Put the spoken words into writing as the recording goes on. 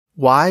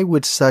Why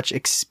would such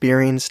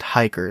experienced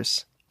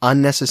hikers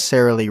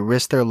unnecessarily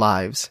risk their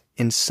lives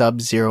in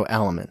sub-zero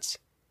elements?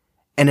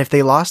 And if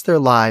they lost their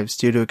lives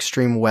due to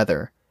extreme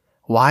weather,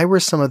 why were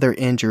some of their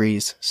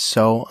injuries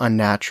so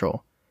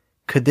unnatural?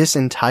 Could this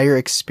entire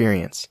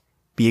experience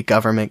be a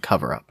government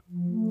cover-up?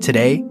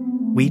 Today,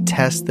 we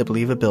test the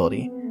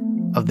believability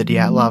of the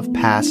Dyatlov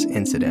Pass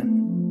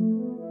Incident.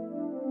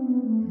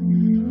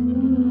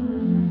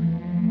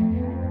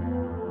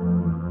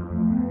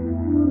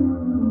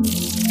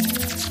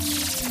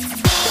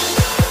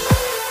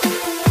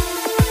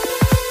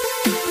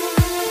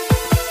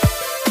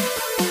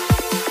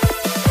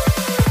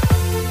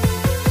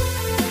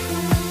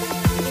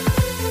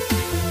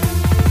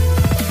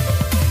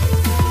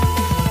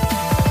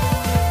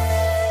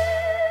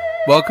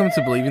 Welcome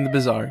to Believing the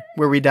Bizarre,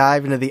 Where we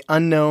dive into the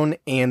unknown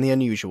and the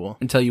unusual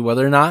and tell you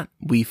whether or not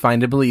we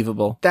find it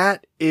believable.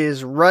 That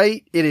is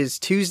right. It is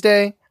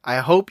Tuesday. I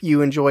hope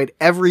you enjoyed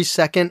every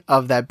second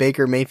of that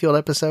Baker Mayfield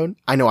episode.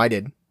 I know I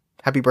did.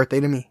 Happy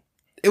birthday to me.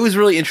 It was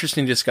really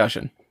interesting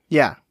discussion.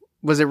 Yeah.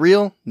 Was it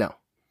real? No.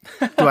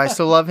 Do I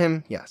still love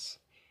him? Yes.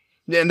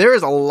 And there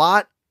is a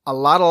lot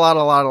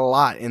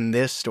in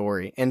this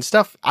story and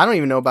stuff I don't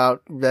even know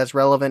about that's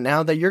relevant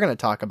now that you're going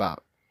to talk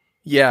about.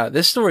 Yeah,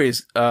 this story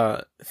is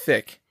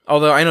thick,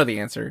 although I know the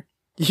answer.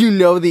 You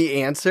know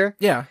the answer?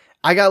 Yeah.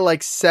 I got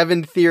like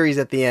 7 theories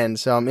at the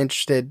end, so I'm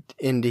interested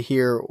in to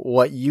hear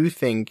what you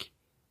think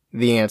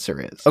the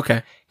answer is.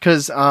 Okay.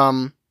 Because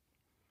I'm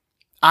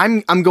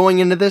going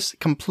into this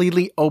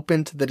completely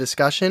open to the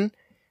discussion.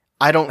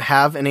 I don't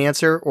have an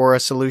answer or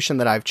a solution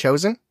that I've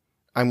chosen.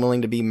 I'm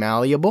willing to be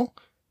malleable,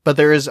 but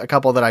there is a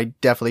couple that I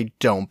definitely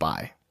don't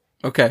buy.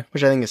 Okay.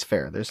 Which I think is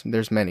fair.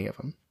 There's many of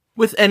them.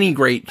 With any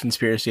great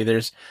conspiracy,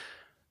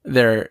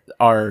 there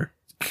are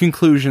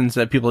conclusions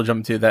that people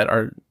jump to that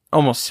are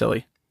almost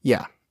silly.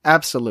 Yeah,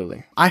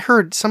 absolutely. I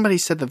heard somebody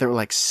said that there were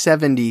like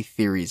 70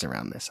 theories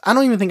around this. I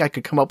don't even think I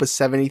could come up with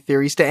 70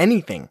 theories to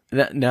anything.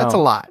 No. That's a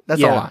lot.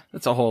 That's a lot.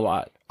 That's a whole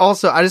lot.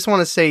 Also, I just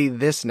want to say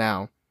this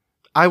now.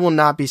 I will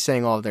not be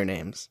saying all of their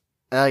names.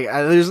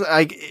 There's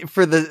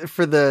for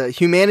the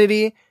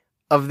humanity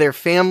of their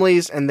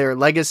families and their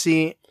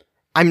legacy,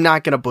 I'm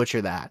not going to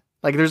butcher that.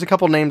 Like, there's a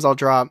couple names I'll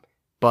drop,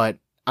 but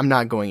I'm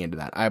not going into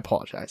that. I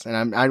apologize.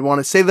 And I want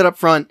to say that up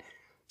front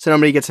so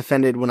nobody gets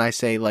offended when I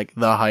say, like,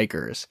 the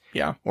hikers.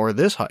 Yeah. Or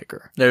this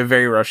hiker. They're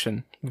very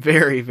Russian.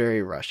 Very,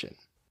 very Russian.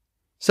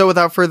 So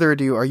without further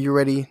ado, are you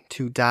ready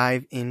to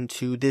dive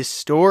into this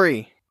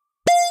story?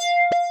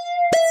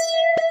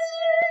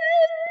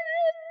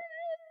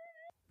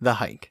 The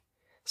hike.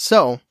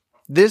 So,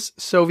 this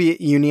Soviet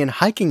Union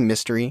hiking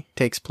mystery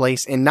takes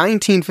place in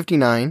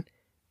 1959,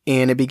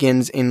 and it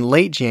begins in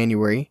late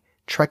January,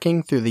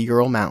 trekking through the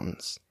Ural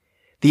Mountains.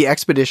 The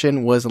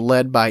expedition was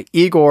led by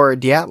Igor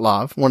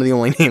Dyatlov, one of the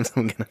only names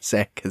I'm going to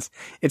say because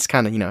it's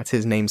kind of, it's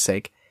his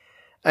namesake.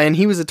 And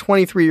he was a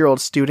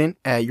 23-year-old student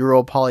at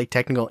Ural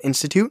Polytechnical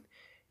Institute.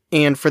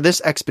 And for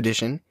this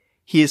expedition,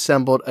 he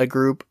assembled a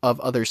group of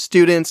other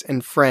students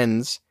and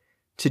friends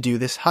to do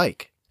this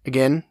hike.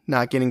 Again,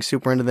 not getting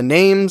super into the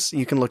names.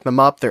 You can look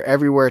them up. They're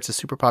everywhere. It's a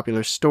super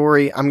popular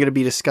story. I'm going to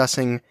be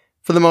discussing,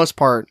 for the most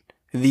part,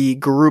 the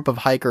group of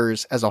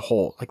hikers as a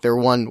whole. Like they're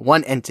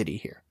one entity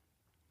here.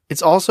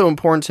 It's also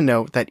important to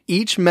note that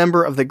each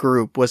member of the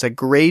group was a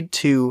grade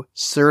 2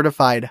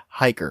 certified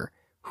hiker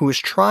who was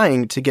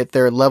trying to get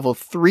their level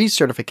 3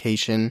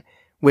 certification,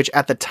 which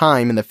at the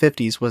time in the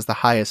 50s was the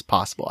highest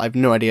possible. I have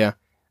no idea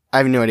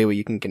what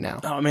you can get now.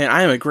 Oh man,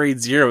 I am a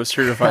grade 0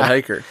 certified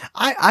hiker.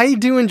 I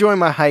do enjoy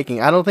my hiking.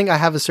 I don't think I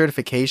have a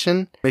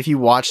certification. If you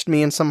watched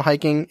me in some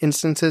hiking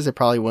instances, it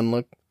probably wouldn't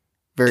look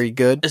very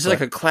good. Is it like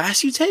a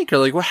class you take, or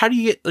like how do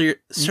you get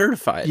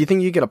certified? You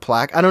think you get a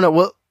plaque? I don't know.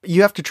 Well,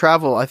 you have to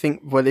travel. I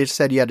think what it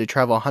said you had to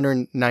travel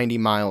 190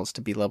 miles to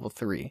be level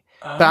 3.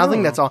 But I don't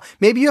think that's all.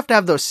 Maybe you have to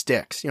have those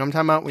sticks. You know what I'm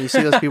talking about? When you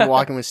see those people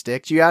walking with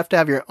sticks, you have to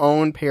have your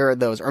own pair of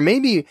those. Or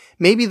maybe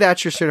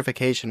that's your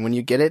certification. When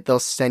you get it, they'll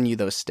send you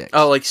those sticks.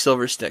 Oh, like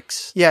silver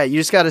sticks. Yeah, you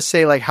just got to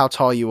say like how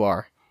tall you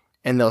are,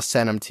 and they'll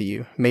send them to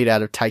you, made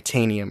out of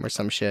titanium or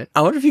some shit.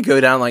 I wonder if you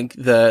go down like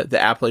the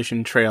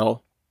Appalachian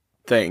Trail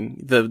thing,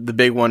 the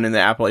big one in the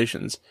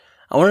Appalachians.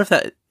 I wonder if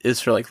that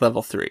is for like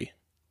level 3.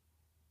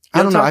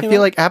 I don't know. I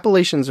feel like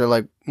Appalachians are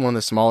like one of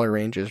the smaller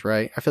ranges,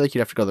 right? I feel like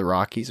you'd have to go to the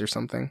Rockies or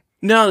something.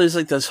 No, there's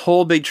like this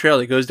whole big trail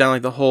that goes down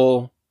like the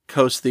whole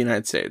coast of the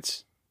United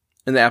States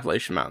in the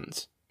Appalachian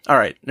Mountains. All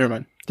right, never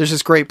mind. There's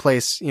this great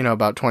place,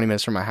 about 20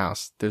 minutes from my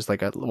house. There's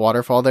like a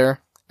waterfall there.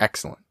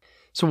 Excellent.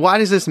 So why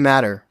does this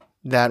matter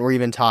that we're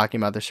even talking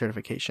about the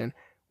certification?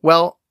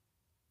 Well,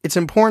 it's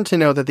important to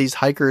know that these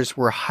hikers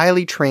were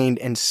highly trained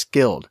and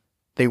skilled.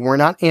 They were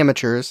not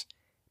amateurs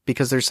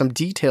because there's some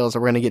details that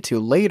we're going to get to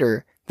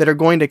later that are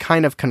going to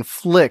kind of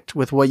conflict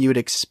with what you would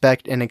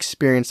expect an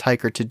experienced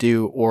hiker to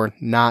do or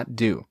not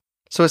do.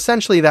 So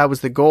essentially that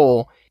was the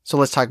goal. So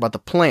let's talk about the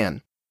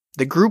plan.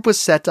 The group was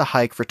set to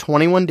hike for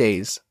 21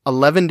 days,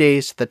 11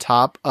 days to the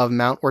top of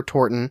Mount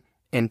Ortorton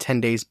and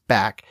 10 days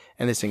back.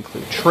 And this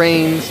includes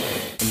trains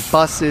and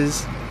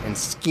buses and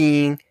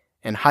skiing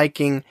and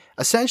hiking.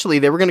 Essentially,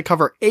 they were going to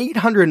cover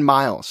 800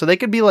 miles. So they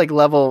could be like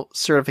level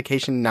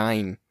certification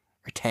 9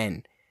 or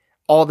 10.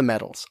 All the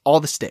medals, all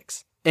the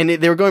sticks. And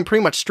they were going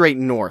pretty much straight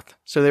north.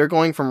 So they were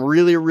going from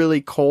really,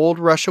 really cold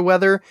Russia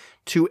weather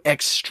to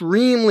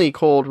extremely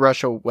cold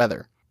Russia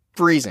weather.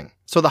 Freezing.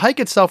 So the hike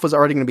itself was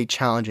already going to be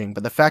challenging,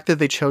 but the fact that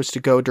they chose to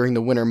go during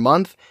the winter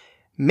month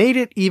made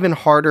it even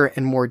harder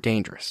and more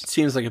dangerous.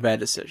 Seems like a bad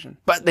decision.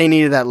 But they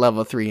needed that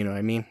level 3, you know what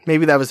I mean?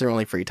 Maybe that was their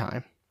only free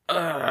time.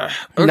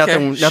 Okay,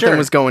 Nothing sure.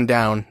 was going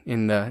down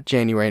in the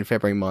January and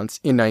February months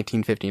in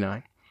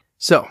 1959.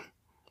 So,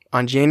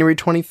 on January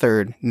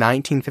 23rd,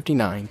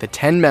 1959, the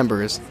 10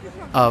 members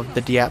of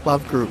the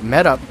Dyatlov group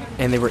met up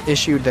and they were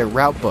issued their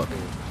route book,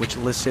 which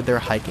listed their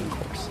hiking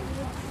course.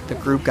 The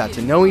group got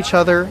to know each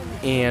other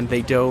and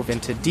they dove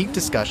into deep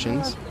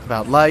discussions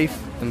about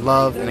life and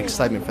love and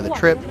excitement for the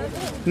trip.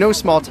 No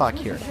small talk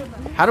here.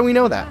 How do we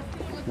know that?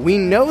 We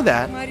know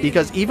that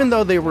because even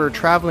though they were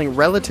traveling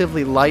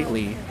relatively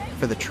lightly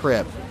for the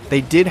trip,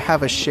 they did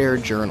have a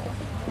shared journal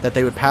that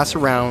they would pass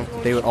around.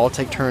 They would all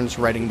take turns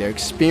writing their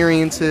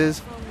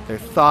experiences, their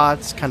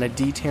thoughts, kind of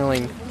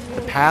detailing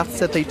the paths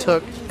that they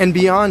took, and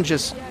beyond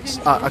just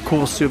a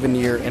cool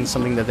souvenir and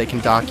something that they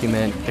can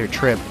document their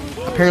trip.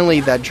 Apparently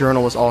that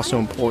journal was also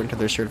important to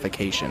their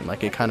certification.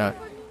 Like it kind of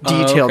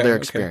detailed their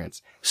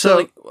experience. So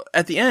like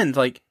at the end,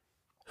 like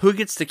who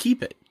gets to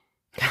keep it?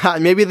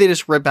 Maybe they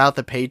just rip out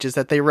the pages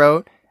that they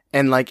wrote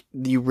and like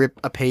you rip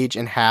a page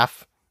in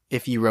half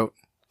if you wrote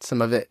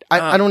some of it.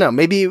 I don't know.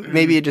 Maybe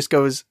it just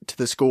goes to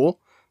the school,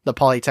 the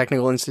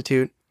Polytechnical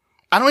Institute.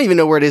 I don't even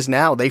know where it is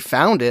now. They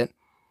found it,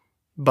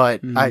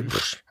 but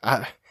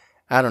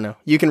I don't know.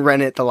 You can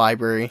rent it at the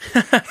library.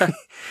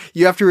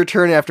 You have to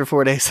return it after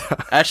 4 days.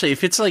 Actually,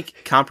 if it's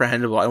like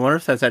comprehensible, I wonder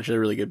if that's actually a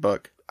really good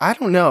book. I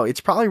don't know.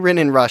 It's probably written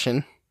in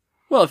Russian.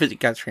 Well, if it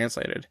got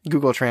translated.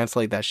 Google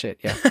Translate that shit,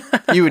 yeah.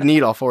 You would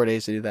need all 4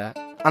 days to do that.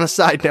 On a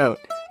side note,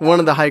 one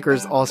of the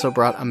hikers also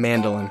brought a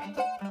mandolin.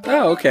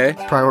 Oh, okay.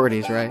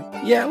 Priorities, right?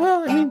 Yeah,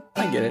 well, I mean,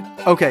 I get it.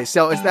 Okay,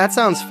 so that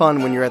sounds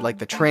fun when you're at like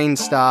the train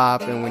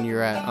stop and when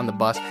you're on the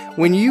bus.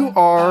 When you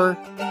are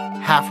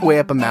halfway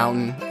up a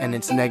mountain and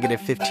it's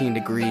negative 15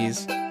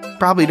 degrees,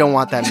 probably don't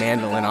want that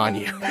mandolin on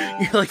you.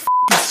 You're like,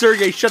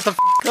 Sergey, shut the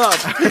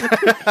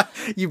up.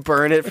 You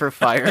burn it for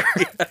fire.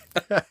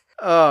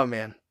 Oh,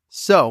 man.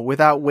 So,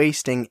 without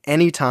wasting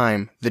any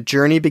time, the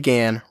journey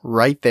began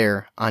right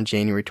there on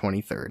January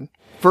 23rd.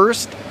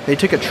 First, they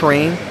took a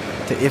train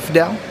to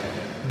Ifdel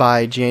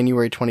by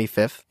January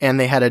 25th, and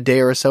they had a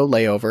day or so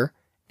layover,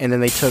 and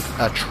then they took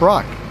a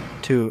truck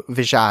to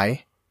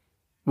Vizhai,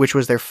 which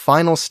was their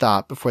final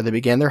stop before they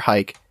began their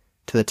hike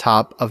to the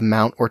top of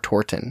Mount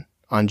Ortorton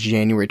on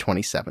January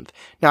 27th.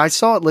 Now, I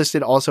saw it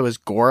listed also as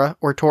Gora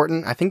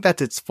Ortorton. I think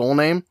that's its full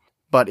name.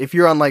 But if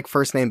you're on like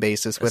first name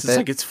basis with it,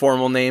 like its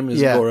formal name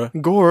is Gora.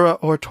 Gora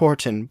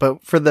Ortorton.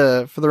 But for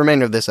the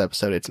remainder of this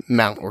episode, it's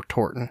Mount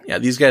Ortorton. Yeah,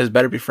 these guys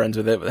better be friends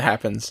with it. What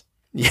happens?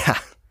 Yeah,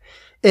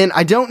 and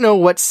I don't know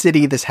what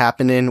city this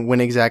happened in,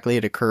 when exactly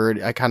it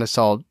occurred. I kind of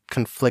saw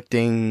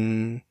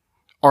conflicting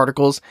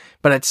articles,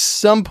 but at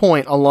some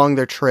point along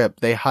their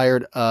trip, they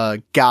hired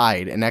a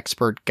guide, an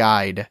expert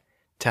guide,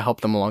 to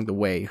help them along the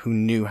way who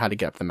knew how to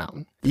get up the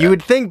mountain. You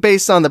would think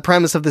based on the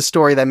premise of the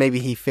story that maybe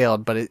he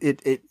failed, but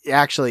it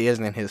actually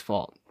isn't his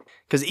fault.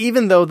 Because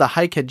even though the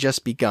hike had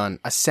just begun,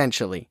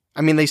 essentially,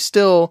 I mean, it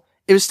still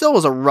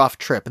was a rough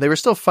trip. They were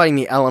still fighting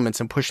the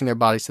elements and pushing their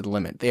bodies to the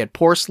limit. They had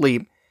poor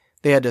sleep.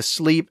 They had to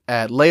sleep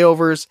at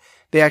layovers.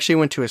 They actually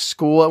went to a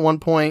school at one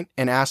point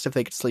and asked if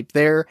they could sleep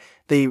there.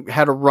 They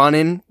had a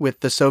run-in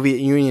with the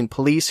Soviet Union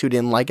police who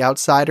didn't like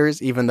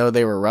outsiders, even though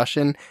they were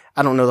Russian.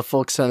 I don't know the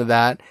full extent of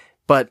that,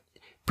 but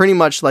pretty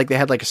much like they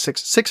had like a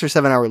 6 or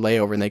 7 hour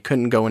layover and they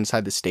couldn't go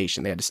inside the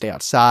station. They had to stay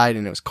outside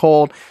and it was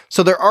cold.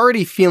 So they're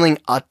already feeling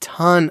a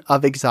ton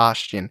of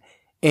exhaustion.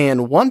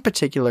 And one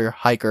particular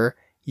hiker,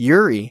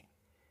 Yuri,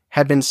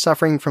 had been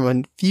suffering from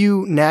a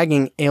few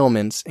nagging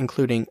ailments,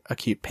 including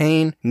acute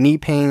pain, knee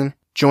pain,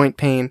 joint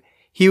pain.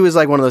 He was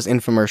like one of those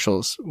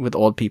infomercials with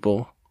old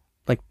people.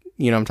 Like,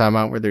 you know what I'm talking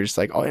about? Where they're just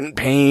like, oh, in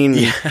pain.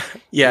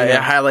 Yeah,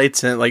 it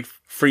highlights and like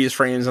freeze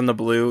frames on the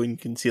blue and you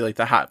can see like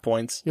the hot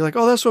points. You're like,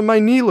 oh, that's what my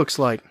knee looks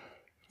like.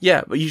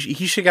 Yeah, but he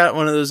should got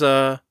one of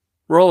those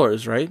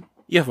rollers, right?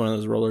 You have one of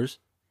those rollers.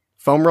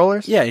 Foam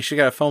rollers? Yeah, you should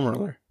got a foam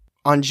roller.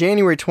 On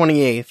January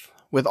 28th,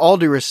 with all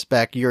due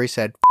respect, Yuri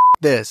said,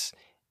 F this.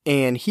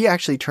 And he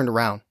actually turned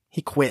around.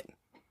 He quit.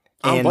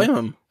 I don't blame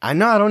him. I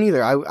know, I don't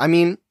either. I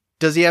mean,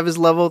 does he have his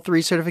level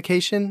 3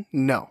 certification?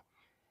 No.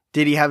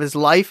 Did he have his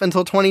life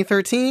until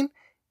 2013?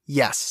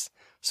 Yes.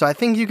 So I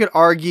think you could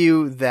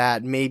argue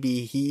that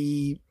maybe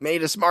he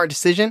made a smart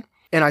decision.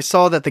 And I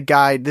saw that the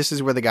guide, this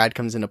is where the guide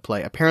comes into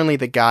play. Apparently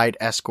the guide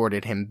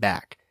escorted him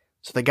back.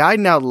 So the guide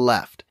now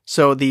left.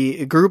 So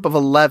the group of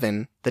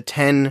 11, the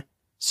 10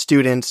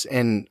 students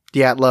and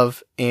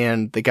Dyatlov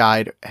and the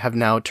guide have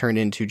now turned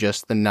into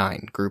just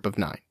the group of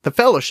 9. The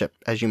fellowship,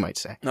 as you might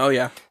say. Oh,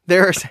 yeah.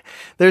 Their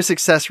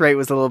success rate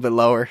was a little bit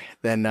lower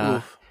than...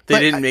 They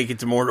didn't make it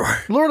to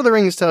Mordor. Lord of the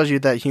Rings tells you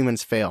that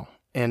humans fail.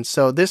 And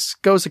so this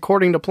goes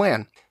according to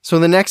plan. So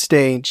the next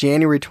day,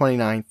 January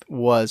 29th,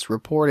 was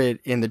reported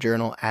in the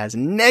journal as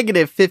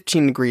negative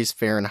 15 degrees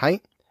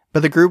Fahrenheit,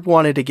 but the group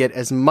wanted to get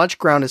as much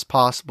ground as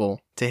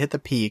possible to hit the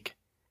peak,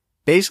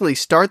 basically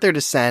start their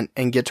descent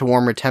and get to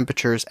warmer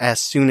temperatures as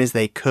soon as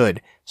they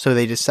could. So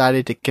they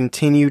decided to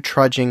continue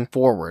trudging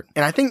forward.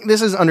 And I think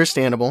this is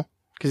understandable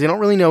because they don't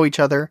really know each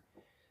other.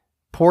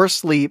 Poor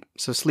sleep,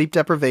 so sleep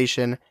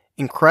deprivation,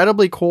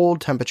 incredibly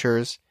cold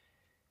temperatures.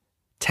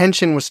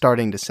 Tension was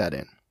starting to set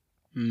in.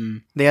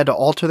 They had to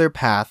alter their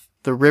path.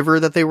 The river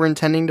that they were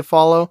intending to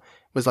follow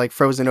was like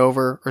frozen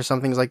over or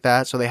something like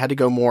that. So they had to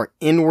go more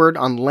inward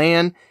on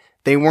land.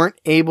 They weren't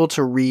able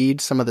to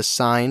read some of the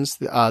signs.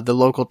 The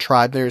local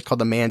tribe there is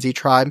called the Mansi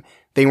tribe.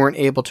 They weren't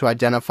able to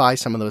identify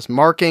some of those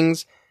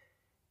markings.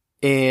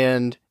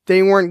 And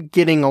they weren't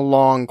getting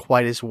along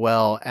quite as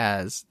well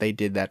as they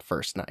did that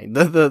first night.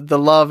 The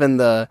love and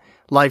the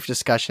life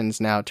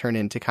discussions now turn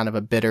into kind of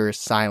a bitter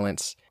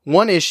silence.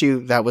 One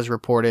issue that was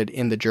reported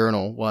in the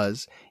journal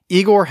was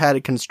Igor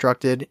had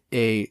constructed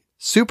a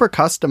super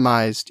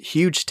customized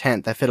huge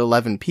tent that fit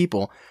 11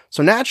 people.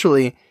 So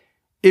naturally,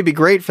 it'd be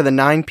great for the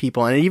 9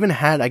 people. And it even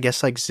had, I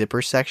guess, like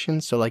zipper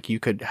sections. So like you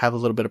could have a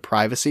little bit of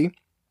privacy,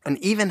 and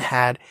even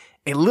had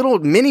a little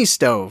mini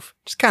stove,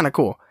 which is kind of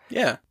cool.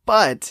 Yeah.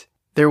 But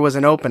there was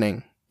an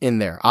opening in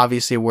there,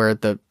 obviously, where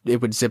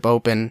it would zip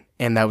open.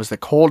 And that was the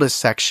coldest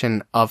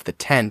section of the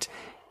tent.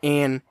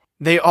 And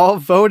they all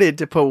voted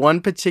to put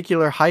one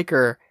particular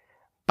hiker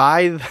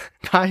by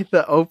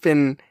the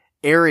open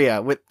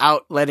area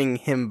without letting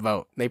him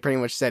vote. They pretty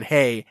much said,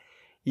 hey,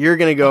 you're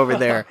going to go over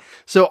there.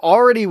 So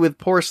already with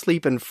poor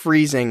sleep and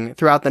freezing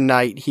throughout the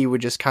night, he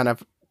would just kind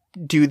of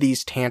do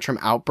these tantrum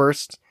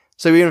outbursts.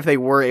 So even if they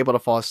were able to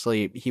fall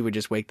asleep, he would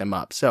just wake them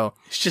up. So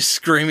he's just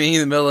screaming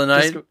in the middle of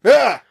the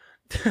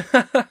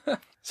night.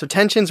 So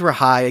tensions were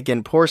high.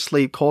 Again, poor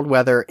sleep, cold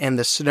weather, and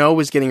the snow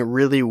was getting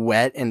really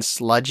wet and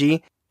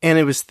sludgy. And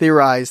it was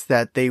theorized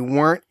that they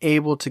weren't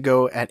able to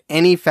go at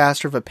any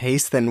faster of a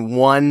pace than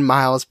 1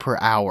 miles per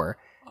hour.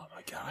 Oh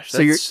my gosh,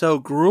 that's so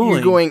grueling.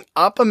 You're going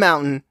up a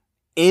mountain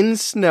in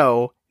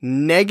snow,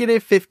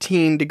 negative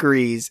 15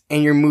 degrees,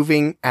 and you're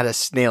moving at a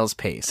snail's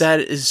pace.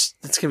 That's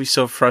going to be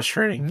so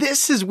frustrating.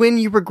 This is when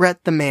you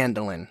regret the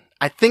mandolin.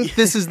 I think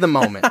this is the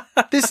moment.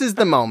 This is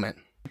the moment.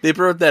 They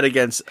broke that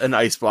against an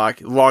ice block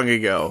long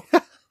ago.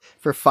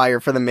 For fire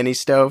for the mini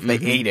stove, they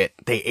ate it.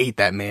 They ate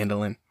that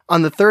mandolin.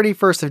 On the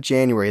 31st of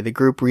January, the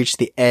group reached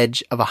the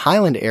edge of a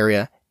highland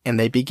area, and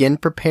they began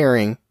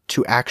preparing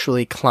to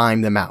actually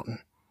climb the mountain.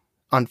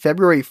 On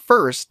February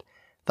 1st,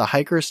 the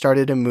hikers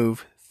started to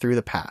move through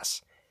the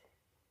pass.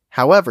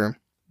 However,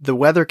 the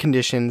weather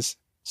conditions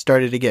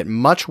started to get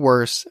much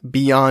worse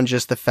beyond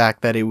just the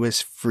fact that it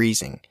was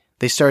freezing.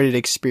 They started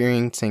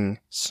experiencing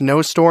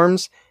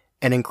snowstorms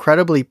and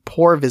incredibly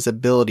poor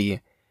visibility,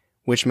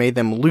 which made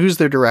them lose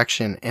their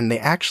direction, and they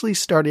actually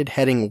started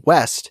heading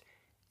west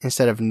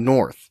instead of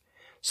north.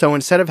 So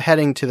instead of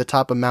heading to the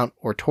top of Mount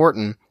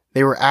Ortorton,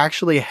 they were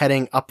actually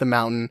heading up the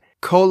mountain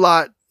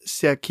Kholat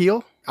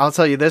Syakhl. I'll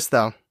tell you this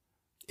though,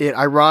 it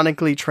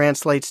ironically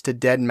translates to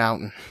Dead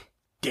Mountain.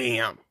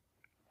 Damn.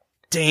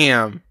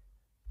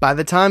 By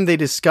the time they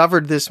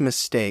discovered this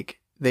mistake,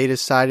 they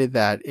decided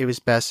that it was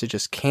best to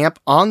just camp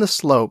on the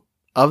slope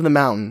of the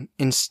mountain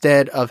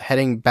instead of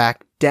heading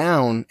back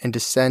down and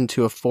descend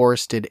to a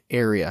forested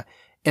area.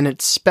 And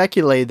it's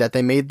speculated that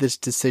they made this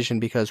decision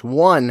because,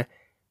 one,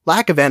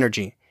 lack of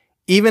energy.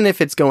 Even if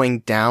it's going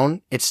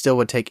down, it still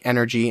would take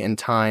energy and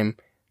time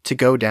to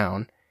go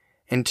down.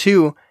 And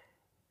two,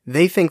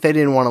 they think they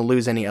didn't want to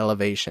lose any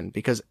elevation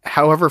because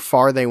however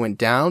far they went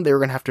down, they were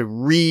going to have to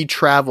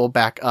re-travel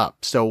back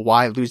up. So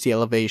why lose the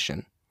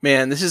elevation?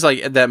 Man, this is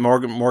like that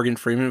Morgan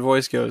Freeman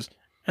voice goes,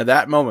 at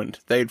that moment,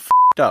 they'd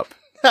f***ed up.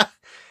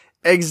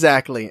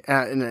 Exactly.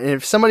 And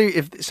if somebody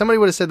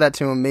would have said that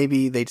to him,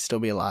 maybe they'd still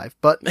be alive.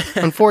 But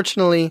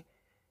unfortunately,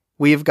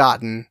 we have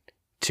gotten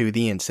to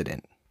the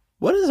incident.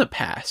 What is a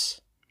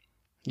pass?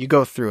 You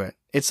go through it.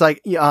 It's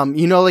like,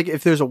 like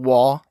if there's a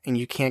wall and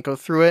you can't go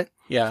through it,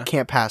 yeah, you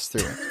can't pass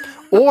through it.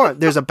 Or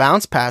there's a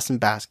bounce pass in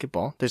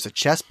basketball. There's a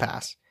chest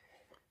pass.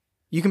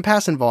 You can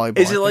pass in volleyball.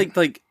 Is it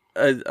like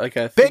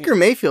a Baker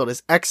Mayfield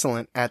is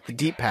excellent at the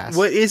deep pass.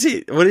 What is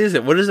it? What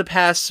is a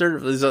pass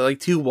serve? Is it like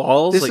two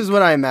walls? This is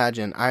what I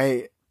imagine.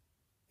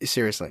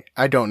 Seriously,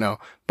 I don't know.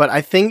 But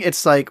I think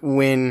it's like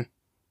when,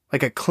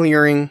 like a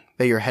clearing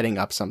that you're heading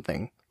up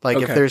something. Like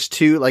if there's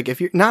two, like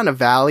if you're not in a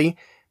valley,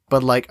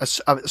 but like a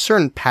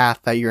certain path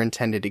that you're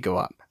intended to go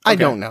up. I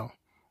don't know.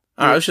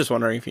 I was just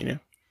wondering if you knew.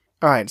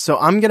 All right, so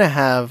I'm going to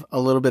have a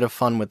little bit of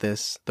fun with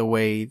this, the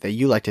way that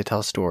you like to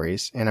tell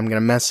stories, and I'm going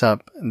to mess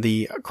up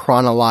the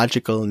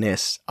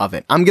chronologicalness of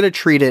it. I'm going to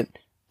treat it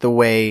the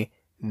way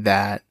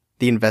that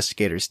the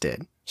investigators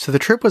did. So the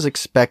trip was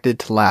expected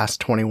to last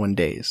 21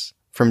 days,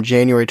 from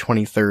January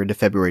 23rd to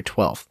February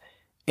 12th,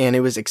 and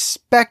it was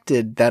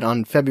expected that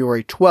on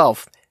February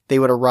 12th, they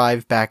would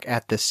arrive back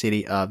at the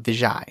city of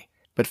Vijay.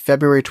 But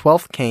February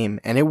 12th came,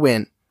 and it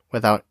went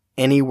without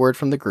any word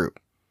from the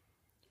group.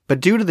 But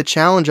due to the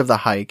challenge of the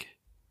hike,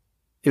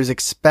 it was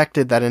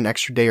expected that an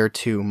extra day or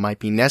two might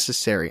be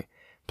necessary.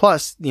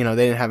 Plus, they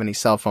didn't have any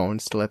cell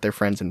phones to let their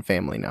friends and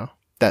family know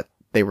that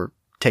they were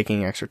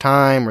taking extra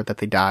time or that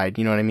they died.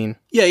 You know what I mean?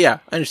 Yeah,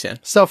 I understand.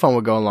 Cell phone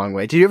would go a long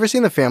way. Did you ever see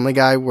the Family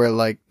Guy where,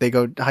 like, they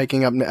go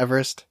hiking up to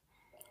Everest?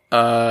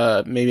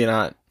 Maybe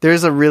not.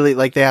 There's a really,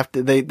 like,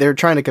 they're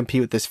trying to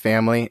compete with this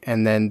family,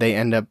 and then they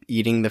end up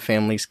eating the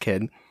family's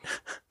kid.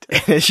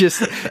 It's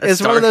just,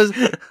 it's one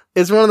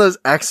of those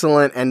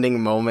excellent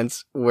ending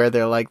moments where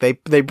they're like,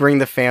 they bring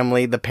the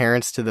family, the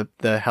parents to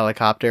the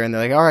helicopter, and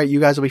they're like, all right, you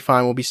guys will be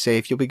fine. We'll be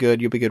safe. You'll be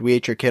good. We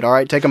ate your kid. All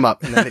right, take them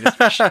up. And then they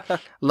just,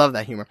 love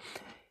that humor.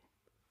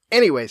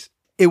 Anyways,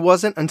 it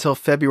wasn't until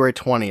February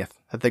 20th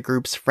that the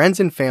group's friends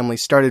and family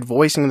started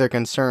voicing their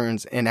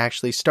concerns and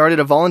actually started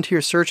a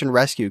volunteer search and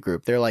rescue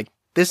group. They're like,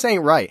 this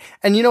ain't right.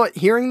 And you know what?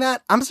 Hearing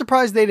that, I'm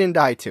surprised they didn't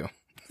die too.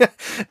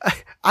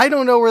 I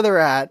don't know where they're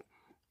at.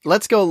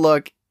 Let's go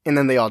look. And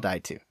then they all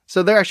died too.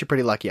 So they're actually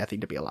pretty lucky, I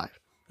think, to be alive.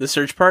 The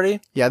search party?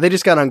 Yeah, they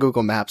just got on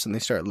Google Maps and they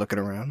started looking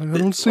around. Like, I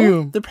don't see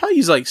them. They probably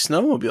use like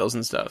snowmobiles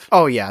and stuff.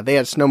 Oh yeah, they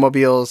had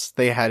snowmobiles.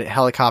 They had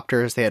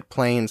helicopters. They had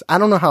planes. I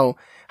don't know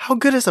how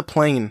good is a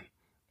plane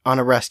on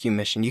a rescue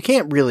mission? You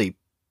can't really.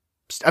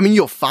 I mean,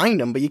 you'll find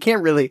them, but you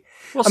can't really.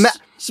 Well,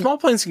 small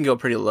planes can go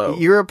pretty low.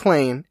 You're a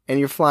plane and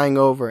you're flying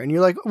over, and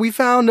you're like, "We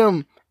found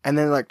them," and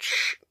then like,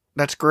 "Shh,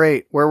 that's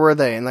great. Where were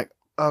they?" And like,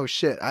 "Oh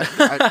shit, They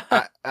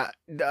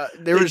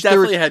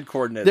definitely had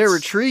coordinates. There were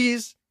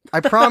trees. I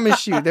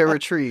promise you, there were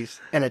trees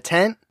and a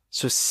tent."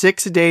 So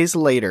 6 days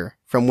later,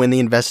 from when the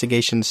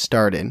investigation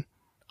started,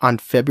 on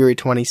February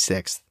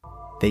 26th,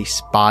 they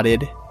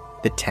spotted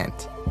the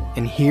tent.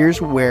 And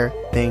here's where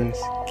things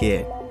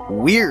get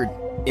weird.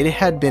 It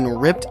had been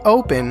ripped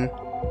open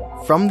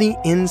from the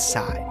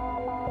inside,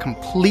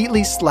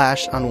 completely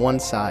slashed on one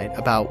side,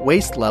 about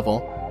waist level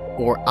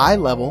or eye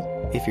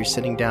level if you're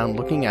sitting down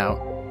looking out,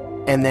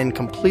 and then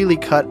completely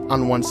cut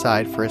on one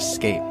side for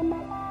escape.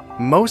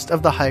 Most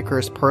of the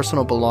hikers'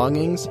 personal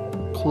belongings,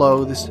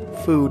 clothes,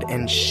 food,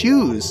 and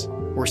shoes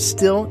were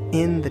still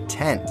in the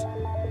tent.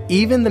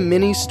 Even the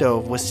mini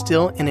stove was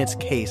still in its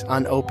case,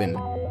 unopened.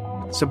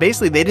 So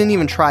basically, they didn't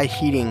even try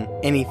heating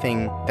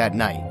anything that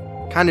night.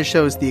 Kind of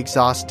shows the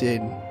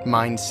exhausted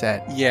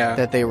mindset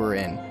that they were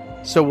in.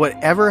 So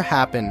whatever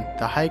happened,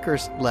 the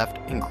hikers left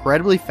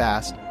incredibly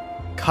fast,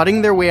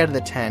 cutting their way out of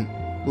the tent,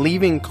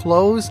 leaving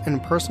clothes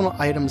and personal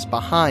items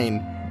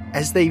behind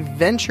as they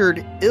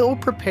ventured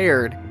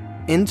ill-prepared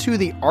into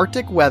the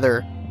Arctic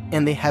weather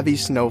and the heavy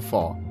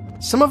snowfall.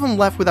 Some of them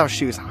left without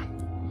shoes on.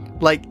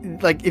 Like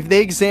if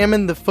they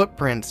examined the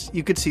footprints,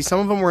 you could see some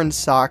of them were in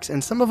socks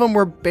and some of them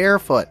were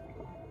barefoot.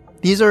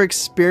 These are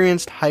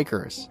experienced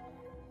hikers.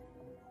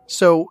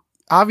 So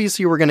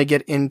obviously we're going to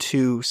get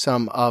into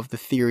some of the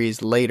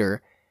theories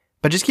later,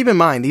 but just keep in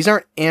mind, these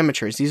aren't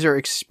amateurs. These are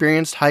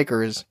experienced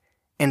hikers,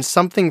 and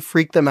something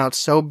freaked them out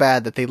so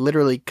bad that they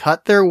literally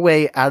cut their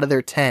way out of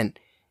their tent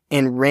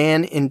and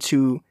ran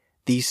into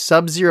these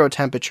sub-zero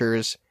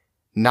temperatures,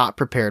 not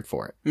prepared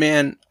for it.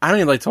 Man, I don't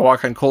even like to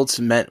walk on cold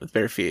cement with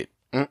bare feet.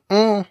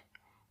 So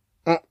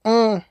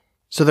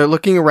they're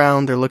looking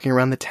around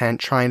the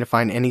tent, trying to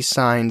find any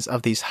signs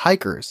of these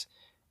hikers.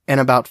 And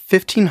about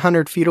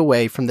 1,500 feet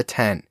away from the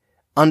tent,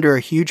 under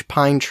a huge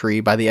pine tree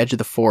by the edge of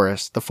the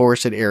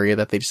forested area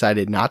that they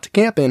decided not to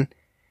camp in,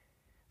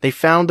 they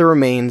found the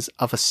remains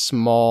of a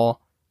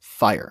small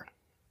fire.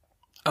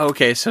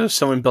 Okay, so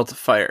someone built a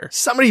fire.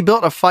 Somebody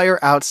built a fire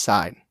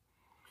outside.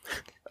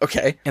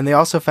 Okay. And they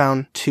also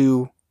found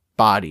two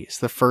bodies,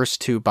 the first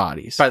two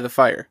bodies. By the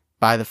fire.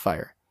 By the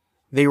fire.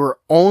 They were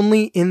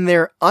only in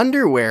their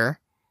underwear,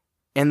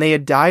 and they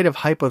had died of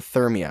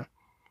hypothermia.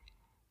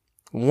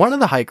 One of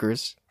the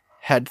hikers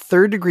had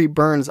third-degree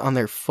burns on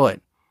their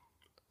foot,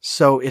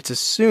 so it's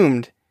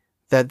assumed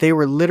that they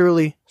were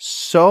literally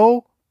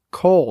so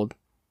cold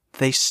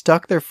they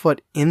stuck their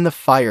foot in the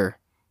fire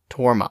to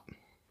warm up.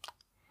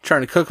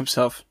 Trying to cook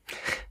himself.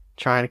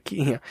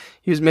 Maybe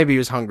he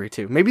was hungry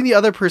too. Maybe the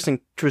other person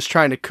was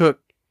trying to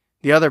cook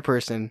the other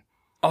person.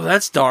 Oh,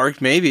 that's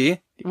dark, maybe.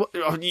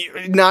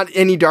 Not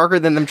any darker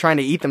than them trying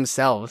to eat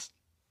themselves.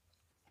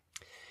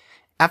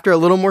 After a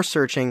little more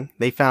searching,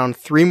 they found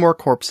 3 more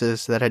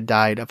corpses that had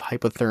died of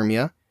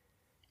hypothermia,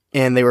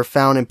 and they were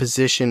found in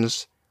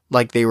positions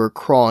like they were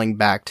crawling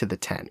back to the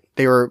tent.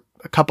 They were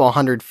a couple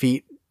 100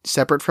 feet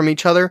separate from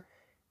each other,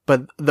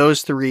 but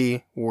those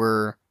 3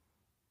 were...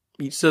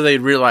 So they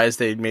realized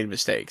they'd made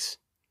mistakes.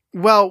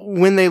 Well,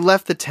 when they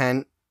left the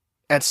tent,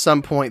 at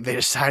some point they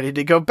decided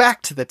to go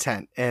back to the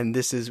tent, and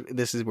this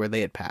is where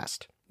they had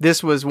passed.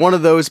 This was one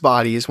of those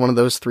bodies, one of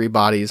those 3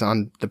 bodies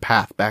on the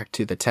path back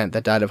to the tent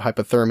that died of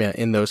hypothermia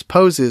in those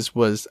poses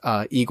was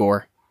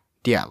Igor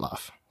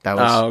Dyatlov.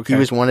 He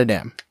was one of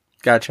them.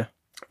 Gotcha.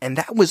 And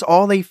that was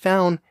all they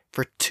found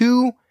for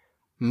 2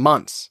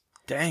 months.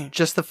 Dang.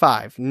 Just the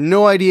 5.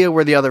 No idea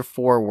where the other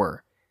 4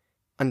 were.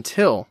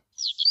 Until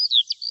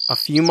a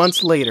few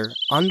months later,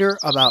 under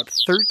about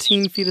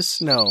 13 feet of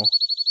snow,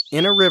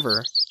 in a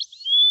river,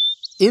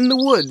 in the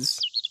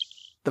woods,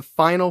 the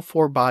final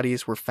 4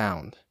 bodies were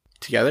found.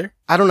 Together?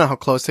 I don't know how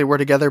close they were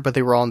together, but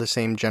they were all in the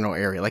same general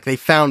area. Like, they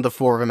found the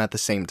 4 of them at the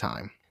same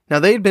time. Now,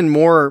 they had been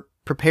more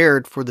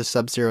prepared for the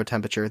sub-zero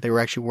temperature. They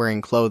were actually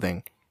wearing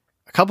clothing.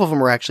 A couple of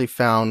them were actually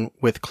found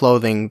with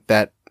clothing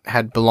that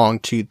had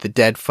belonged to the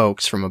dead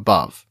folks from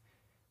above.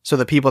 So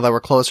the people that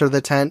were closer to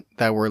the tent,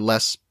 that were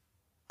less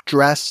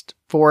dressed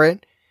for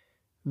it,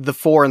 the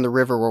 4 in the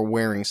river were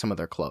wearing some of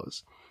their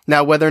clothes.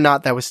 Now, whether or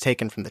not that was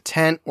taken from the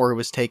tent or it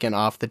was taken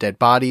off the dead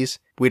bodies,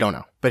 we don't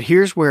know. But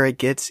here's where it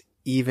gets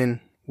even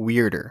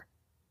weirder.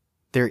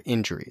 Their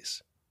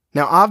injuries.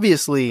 Now,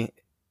 obviously,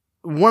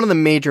 one of the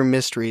major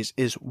mysteries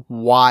is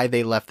why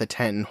they left the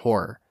tent in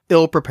horror.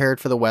 Ill prepared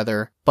for the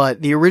weather,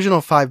 but the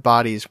original 5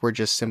 bodies were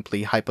just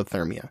simply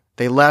hypothermia.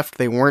 They left,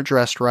 they weren't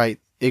dressed right,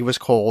 it was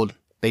cold,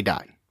 they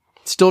died.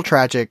 Still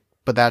tragic,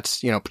 but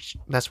that's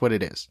what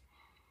it is.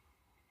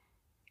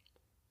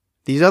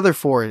 These other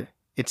 4,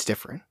 it's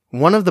different.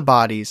 One of the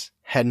bodies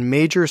had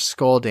major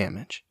skull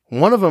damage.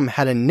 One of them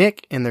had a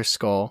nick in their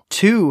skull.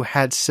 2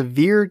 had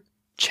severe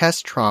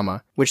chest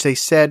trauma, which they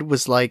said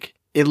was like,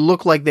 it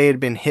looked like they had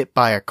been hit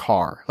by a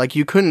car. Like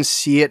you couldn't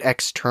see it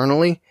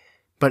externally,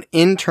 but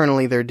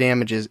internally their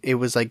damages, it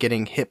was like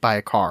getting hit by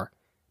a car.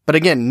 But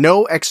again,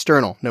 no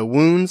external, no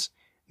wounds,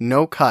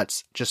 no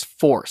cuts, just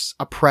force,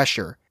 a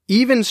pressure.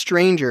 Even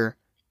stranger,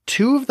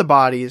 2 of the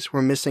bodies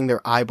were missing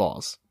their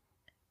eyeballs.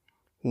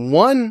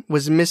 1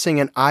 was missing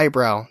an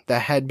eyebrow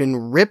that had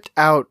been ripped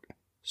out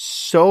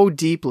so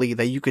deeply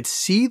that you could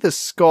see the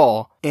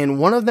skull, and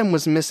one of them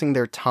was missing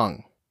their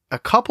tongue. A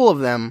couple of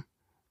them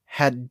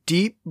had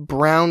deep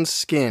brown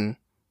skin,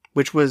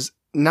 which was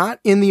not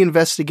in the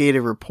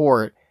investigative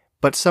report,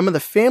 but some of the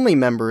family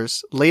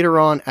members later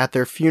on at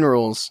their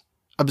funerals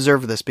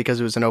observed this because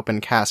it was an open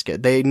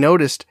casket. They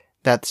noticed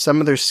that some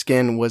of their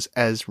skin was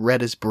as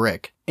red as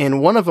brick,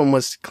 and one of them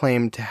was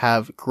claimed to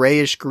have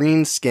grayish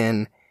green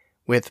skin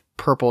with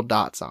purple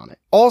dots on it.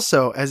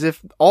 Also, as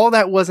if all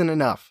that wasn't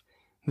enough,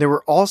 there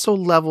were also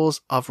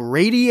levels of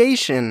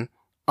radiation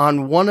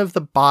on one of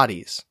the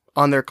bodies,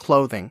 on their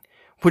clothing,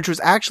 which was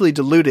actually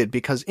diluted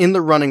because in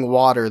the running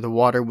water, the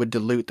water would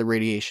dilute the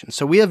radiation.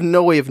 So we have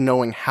no way of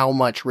knowing how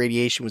much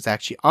radiation was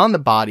actually on the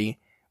body.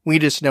 We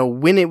just know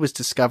when it was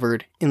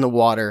discovered in the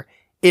water,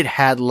 it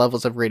had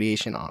levels of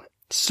radiation on it.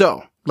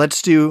 So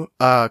let's do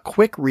a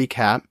quick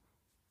recap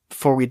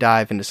before we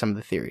dive into some of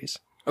the theories.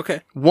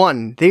 Okay.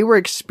 1, they were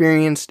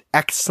experienced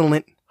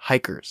excellent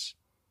hikers.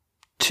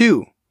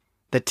 2,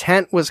 the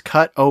tent was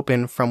cut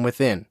open from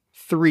within.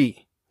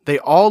 3, they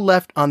all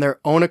left on their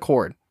own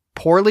accord,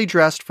 poorly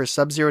dressed for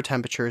sub-zero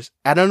temperatures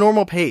at a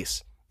normal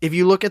pace. If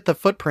you look at the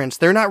footprints,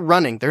 they're not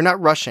running, they're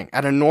not rushing,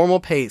 at a normal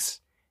pace.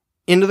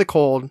 Into the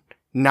cold,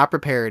 not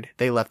prepared,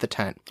 they left the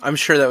tent. I'm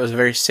sure that was a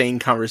very sane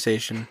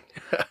conversation.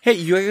 Hey,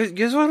 you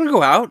guys want to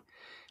go out?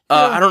 Yeah.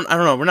 I don't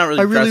know. We're not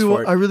really dressed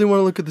for it. I really want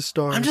to look at the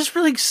stars. I'm just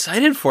really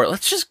excited for it.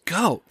 Let's just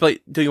go.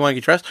 But do you want to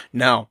get dressed?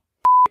 No.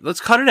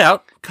 Let's cut it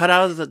out. Cut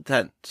out of the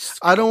tent.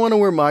 I don't want to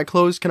wear my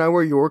clothes. Can I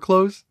wear your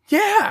clothes?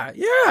 Yeah.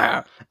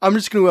 I'm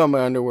just going to wear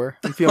my underwear.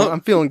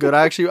 I'm feeling good.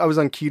 I was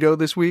on keto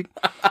this week.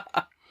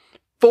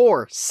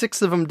 4,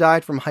 6 of them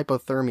died from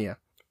hypothermia.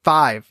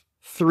 5,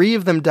 3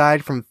 of them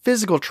died from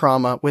physical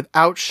trauma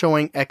without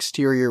showing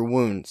exterior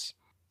wounds.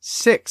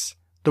 6,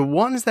 the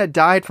ones that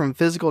died from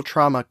physical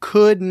trauma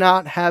could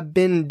not have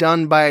been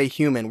done by a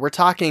human. We're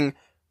talking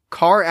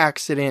car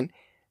accident,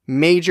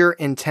 major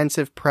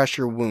intensive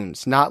pressure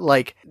wounds, not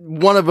like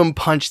one of them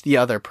punched the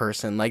other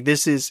person. Like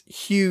this is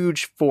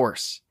huge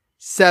force.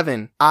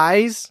 7,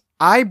 eyes,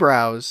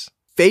 eyebrows,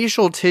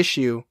 facial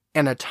tissue,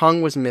 and a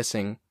tongue was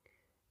missing.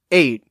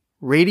 8,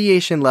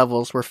 radiation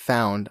levels were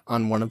found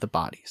on one of the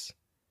bodies.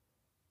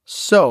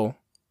 So,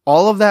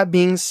 all of that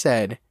being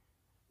said,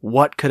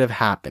 what could have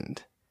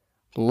happened?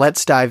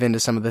 Let's dive into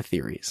some of the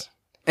theories.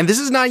 And this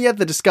is not yet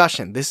the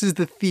discussion. This is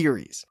the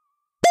theories.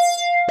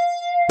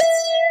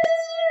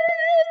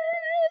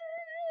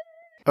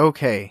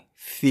 Okay,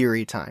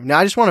 theory time. Now,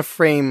 I just want to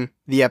frame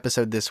the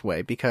episode this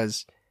way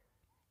because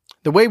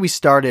the way we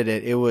started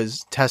it, it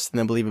was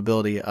testing the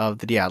believability of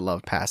the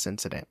Dyatlov Pass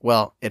Incident.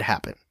 Well, it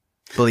happened.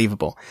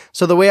 Believable.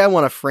 So the way I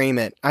want to frame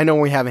it, I know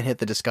we haven't hit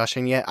the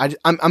discussion yet.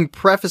 I'm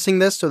prefacing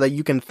this so that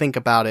you can think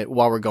about it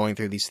while we're going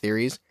through these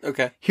theories.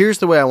 Okay. Here's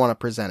the way I want to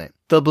present it.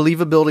 The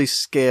believability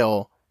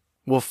scale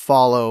will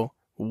follow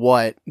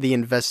what the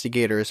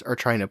investigators are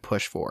trying to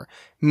push for.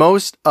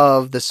 Most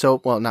of the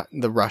not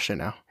the Russia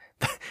now.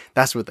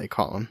 That's what they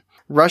call them.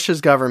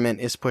 Russia's government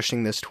is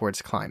pushing this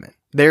towards climate.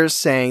 They're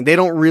saying they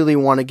don't really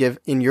want to give,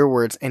 in your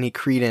words, any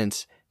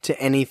credence to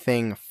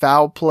anything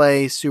foul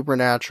play,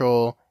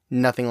 supernatural,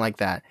 nothing like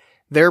that.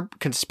 Their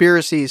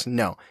conspiracies,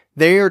 no.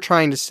 They are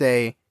trying to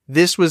say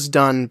this was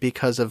done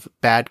because of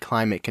bad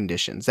climate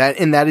conditions. That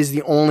is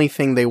the only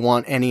thing they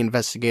want any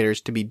investigators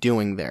to be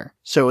doing there.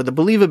 So the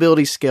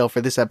believability scale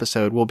for this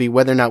episode will be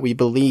whether or not we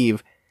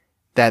believe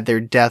that their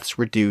deaths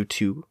were due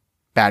to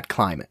bad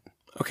climate.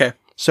 Okay.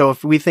 So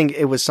if we think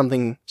it was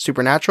something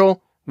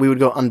supernatural, we would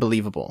go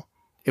unbelievable.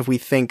 If we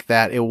think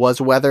that it was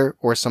weather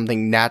or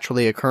something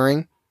naturally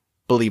occurring,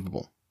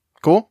 believable.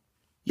 Cool?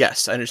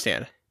 Yes, I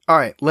understand. All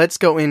right, let's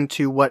go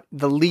into what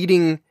the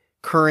leading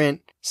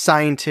current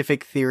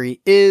scientific theory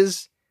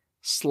is: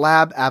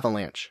 slab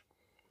avalanche.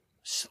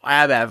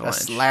 Slab A avalanche.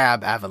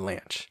 slab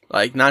avalanche.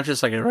 Like, not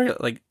just like a regular,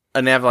 like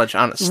an avalanche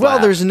on a slab. Well,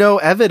 there's no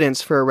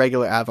evidence for a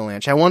regular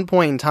avalanche. At one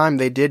point in time,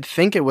 they did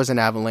think it was an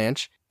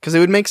avalanche because it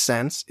would make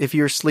sense. If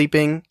you're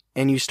sleeping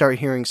and you start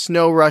hearing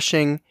snow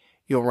rushing,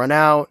 you'll run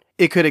out.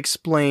 It could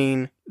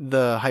explain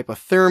the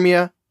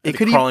hypothermia. It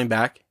could crawling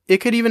back. It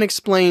could even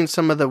explain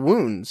some of the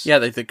wounds. Yeah,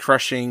 like the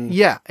crushing.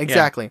 Yeah,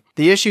 exactly. Yeah.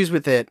 The issues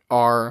with it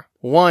are,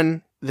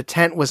 one, the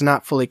tent was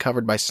not fully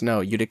covered by snow.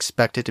 You'd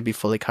expect it to be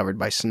fully covered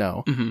by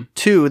snow. Mm-hmm.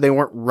 2, they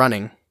weren't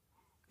running.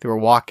 They were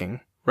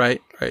walking.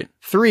 Right.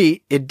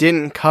 3, it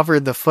didn't cover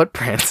the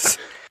footprints.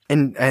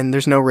 and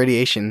there's no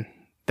radiation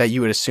that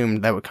you would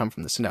assume that would come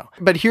from the snow.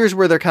 But here's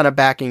where they're kind of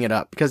backing it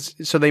up.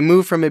 So they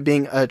moved from it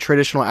being a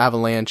traditional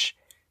avalanche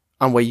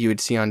on what you would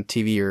see on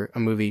TV or a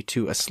movie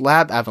to a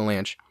slab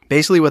avalanche.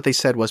 Basically what they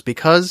said was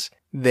because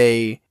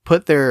they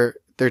put their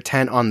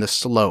tent on the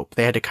slope,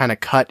 they had to kind of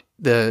cut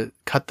the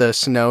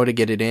snow to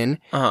get it in.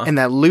 Uh-huh. And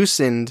that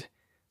loosened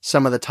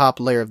some of the top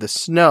layer of the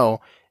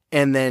snow,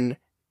 and then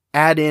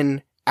add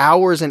in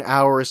hours and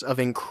hours of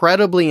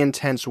incredibly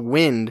intense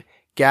wind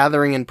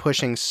gathering and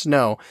pushing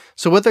snow.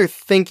 So what they're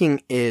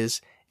thinking is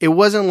it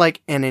wasn't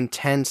like an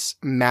intense,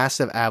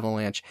 massive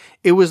avalanche.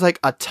 It was like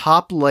a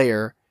top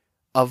layer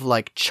of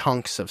like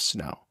chunks of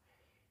snow.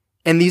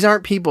 And these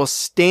aren't people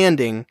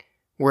standing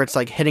where it's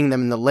like hitting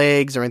them in the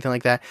legs or anything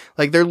like that.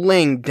 Like they're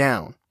laying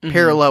down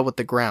parallel with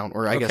the ground,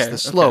 or I guess the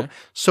slope. Okay.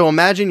 So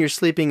imagine you're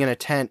sleeping in a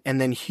tent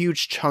and then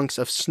huge chunks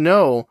of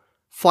snow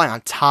fly on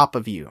top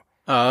of you.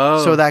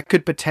 Oh. So that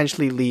could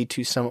potentially lead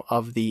to some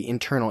of the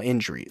internal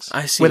injuries.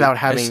 I see. Without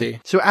having.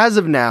 So as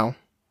of now,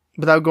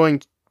 without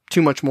going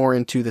too much more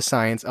into the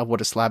science of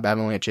what a slab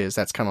avalanche is,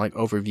 that's kind of like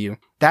overview.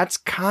 That's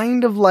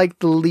kind of like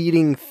the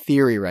leading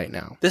theory right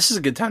now. This is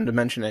a good time to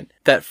mention it.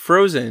 That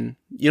Frozen,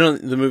 you know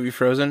the movie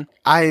Frozen?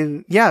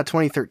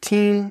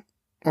 2013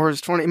 or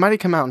it might have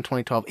come out in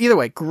 2012. Either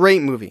way,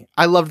 great movie.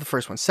 I loved the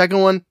first one.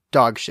 Second one,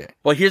 dog shit.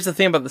 Well, here's the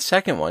thing about the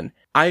second one.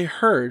 I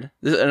heard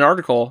an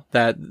article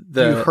that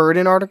You heard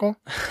an article?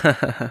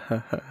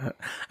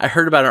 I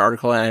heard about an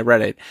article and I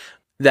read it.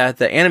 That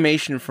the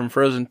animation from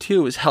Frozen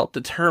 2 has helped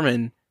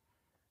determine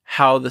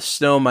how the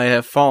snow might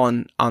have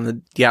fallen on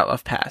the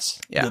Dyatlov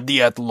Pass. Yeah.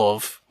 The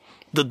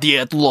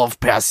Dyatlov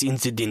Pass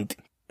Incident.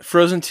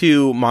 Frozen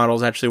 2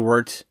 models actually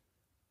worked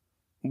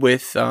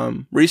with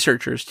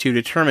researchers to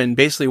determine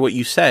basically what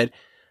you said,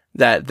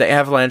 that the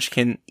avalanche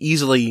can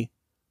easily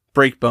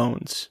break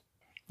bones.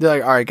 They're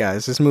like, all right,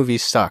 guys, this movie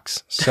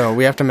sucks, so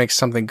we have to make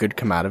something good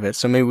come out of it.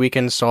 So maybe we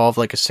can solve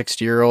like a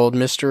 60-year-old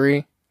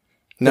mystery.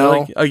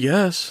 No, like,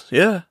 yes,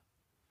 yeah.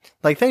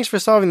 Like, thanks for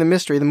solving the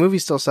mystery. The movie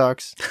still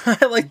sucks.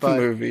 I like the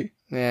movie.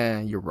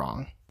 Yeah, you're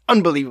wrong.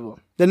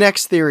 Unbelievable. The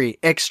next theory: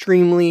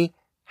 extremely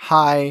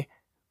high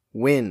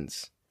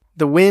winds.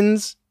 The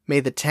winds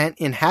made the tent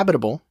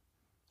inhabitable,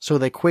 so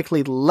they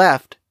quickly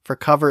left for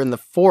cover in the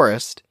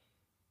forest,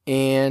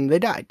 and they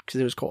died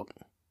because it was cold.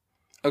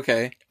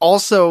 Okay.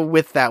 Also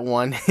with that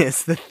one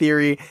is the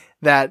theory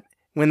that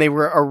when they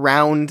were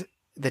around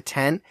the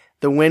tent,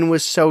 the wind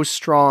was so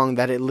strong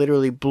that it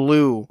literally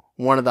blew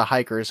one of the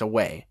hikers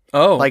away.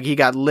 Oh. Like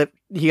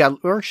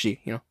or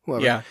she,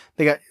 whoever. Yeah.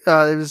 They got,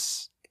 it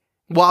was,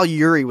 while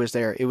Yuri was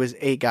there, it was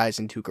 8 guys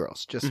and 2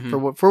 girls. Just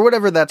for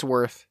whatever that's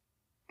worth.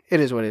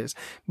 It is what it is.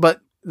 But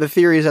the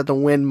theory is that the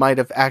wind might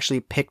have actually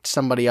picked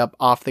somebody up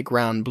off the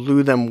ground,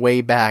 blew them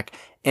way back,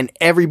 and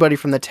everybody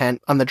from the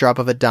tent, on the drop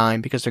of a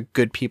dime, because they're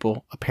good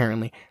people,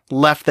 apparently,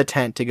 left the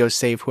tent to go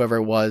save whoever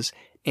it was.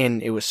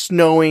 And it was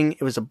snowing.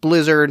 It was a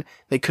blizzard.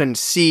 They couldn't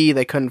see.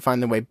 They couldn't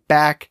find their way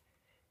back.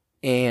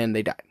 And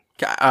they died.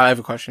 I have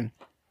a question.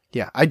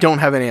 Yeah, I don't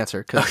have an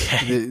answer because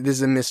this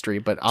is a mystery,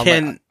 but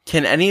can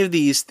any of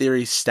these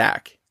theories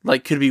stack?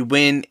 Like, could it be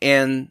wind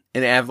and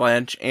an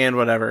avalanche and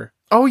whatever?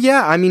 Oh,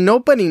 yeah. I mean,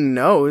 nobody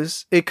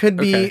knows. It could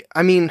be,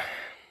 I mean,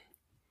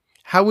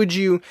 how would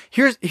you...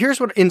 Here's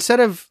what... Instead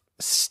of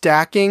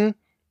stacking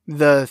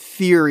the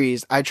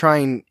theories, I try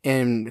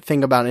and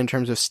think about in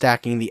terms of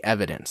stacking the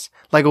evidence.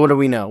 Like, what do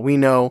we know? We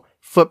know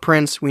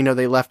footprints. We know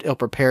they left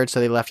ill-prepared,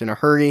 so they left in a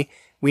hurry.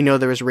 We know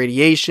there was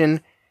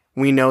radiation.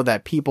 We know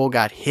that people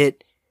got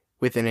hit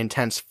with an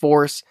intense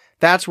force.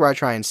 That's where I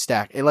try and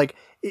stack it. Like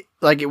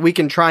we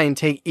can try and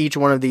take each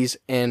one of these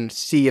and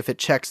see if it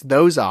checks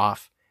those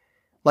off.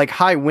 Like,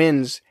 high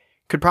winds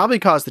could probably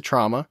cause the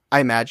trauma,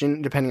 I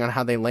imagine, depending on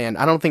how they land.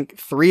 I don't think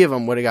 3 of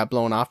them would have got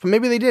blown off, but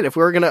maybe they did. If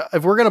we're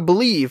gonna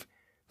believe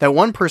that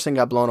one person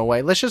got blown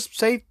away, let's just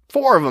say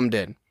 4 of them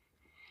did.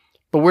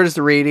 But where does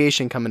the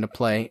radiation come into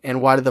play?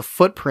 And why do the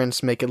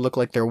footprints make it look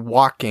like they're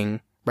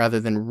walking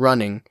rather than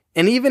running?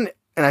 And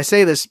I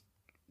say this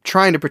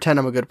trying to pretend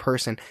I'm a good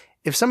person.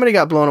 If somebody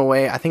got blown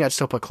away, I think I'd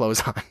still put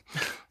clothes on.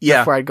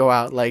 Yeah. Before I'd go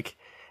out. Like,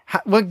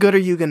 what good are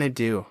you going to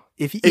do?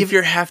 If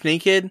you're half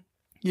naked,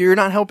 you're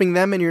not helping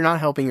them and you're not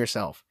helping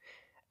yourself.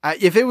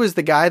 If it was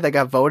the guy that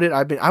got voted,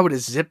 I would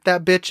have zipped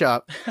that bitch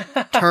up,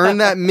 turned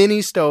that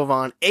mini stove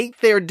on, ate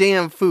their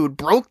damn food,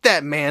 broke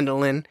that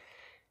mandolin,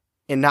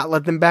 and not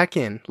let them back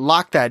in.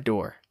 Lock that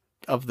door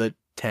of the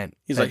tent.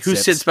 He's like, who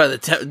sits by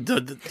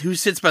who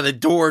sits by the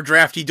door,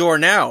 drafty door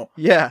now?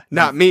 Yeah,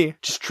 not me.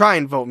 Just try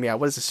and vote me out.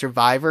 What is a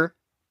Survivor?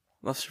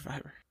 Love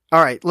Survivor.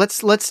 All right,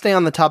 let's stay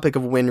on the topic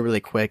of wind really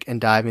quick and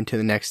dive into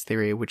the next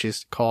theory, which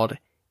is called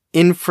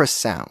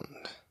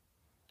infrasound.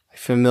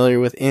 Familiar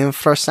with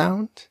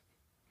infrasound?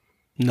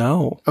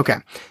 No. Okay,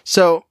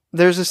 so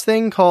there's this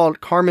thing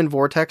called Kármán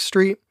vortex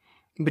street,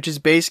 which is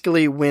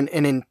basically when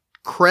an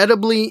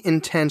incredibly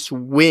intense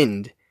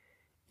wind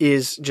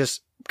is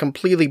just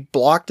completely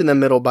blocked in the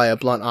middle by a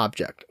blunt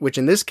object, which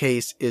in this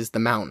case is the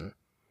mountain.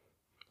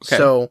 Okay.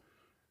 So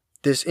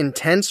this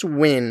intense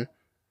wind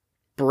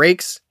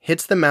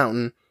hits the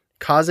mountain,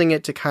 causing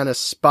it to kind of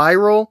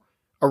spiral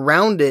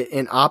around it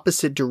in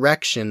opposite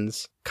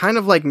directions. Kind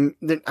of like,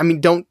 I mean,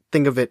 don't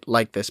think of it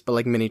like this, but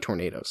like mini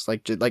tornadoes,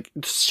 like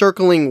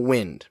circling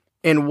wind.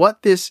 And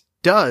what this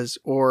does,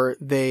 what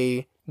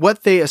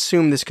they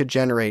assume this could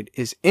generate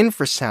is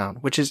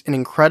infrasound, which is an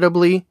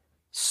incredibly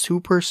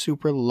super,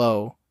 super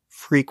low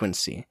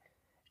frequency.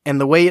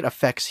 And the way it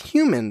affects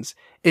humans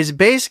is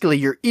basically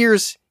your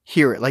ears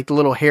hear it, like the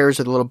little hairs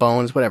or the little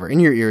bones, whatever, in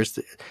your ears,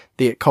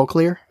 the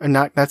cochlear, or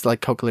not, that's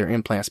like cochlear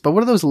implants, but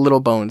what are those little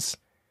bones?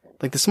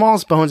 Like the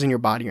smallest bones in your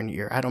body or in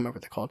your ear. I don't remember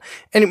what they're called.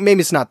 And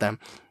maybe it's not them.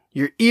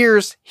 Your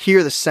ears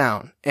hear the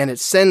sound and it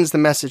sends the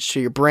message to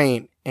your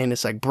brain. And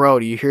it's like, bro,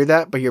 do you hear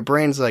that? But your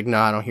brain's like, no,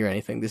 I don't hear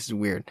anything. This is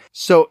weird.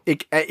 So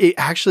it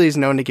actually is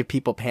known to give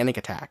people panic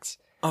attacks.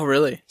 Oh,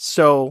 really?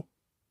 So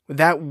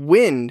that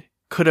wind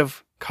could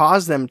have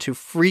caused them to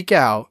freak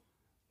out,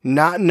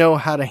 not know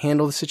how to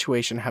handle the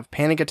situation, have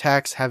panic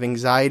attacks, have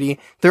anxiety.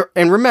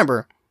 And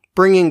remember,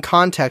 bringing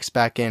context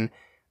back in,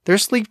 they're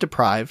sleep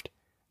deprived.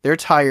 They're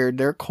tired,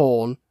 they're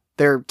cold,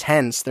 they're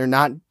tense, they're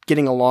not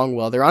getting along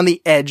well, they're on the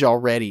edge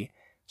already.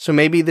 So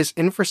maybe this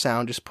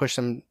infrasound just pushed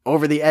them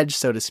over the edge,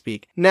 so to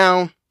speak.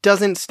 Now,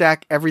 doesn't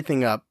stack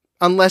everything up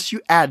unless you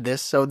add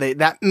this, so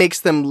that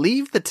makes them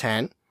leave the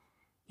tent.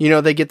 You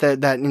know, they get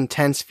that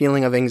intense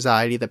feeling of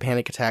anxiety, the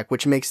panic attack,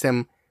 which makes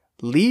them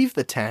leave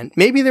the tent.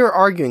 Maybe they were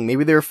arguing,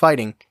 maybe they were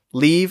fighting,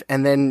 leave,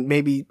 and then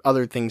maybe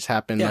other things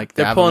happen, like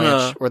the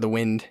avalanche or the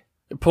wind.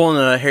 They're pulling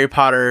a Harry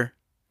Potter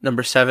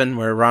number 7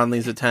 where Ron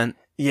leaves the tent.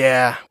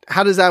 Yeah.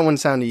 How does that one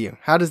sound to you?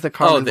 How does the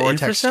Kármán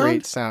vortex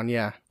street sound?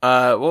 Yeah.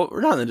 Well,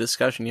 we're not in the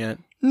discussion yet.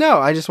 No,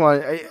 I just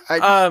want it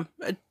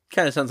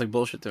kind of sounds like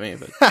bullshit to me,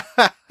 but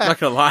I'm not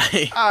gonna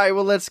lie. All right,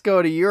 well, let's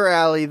go to your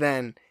alley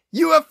then.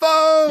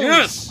 UFOs!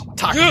 Yes!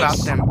 Talk about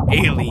them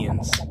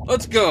aliens.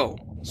 Let's go.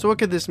 So what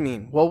could this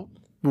mean? Well,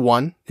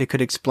 one, it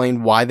could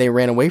explain why they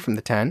ran away from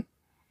the tent.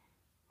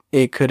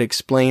 It could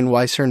explain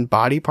why certain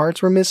body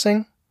parts were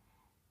missing.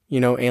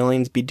 You know,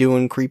 aliens be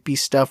doing creepy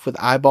stuff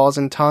with eyeballs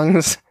and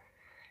tongues.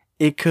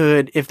 It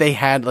could, if they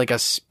had like a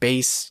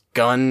space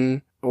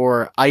gun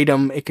or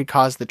item, it could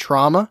cause the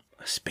trauma.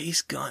 A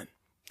space gun?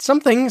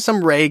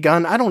 Some ray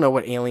gun. I don't know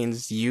what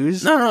aliens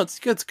use. No, it's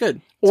good. It's good.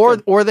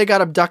 Or they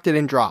got abducted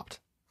and dropped.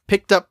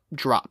 Picked up,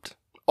 dropped.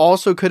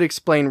 Also could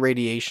explain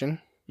radiation.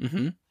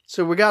 Mm-hmm.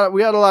 So we got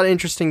a lot of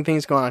interesting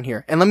things going on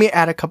here. And let me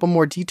add a couple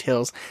more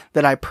details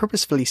that I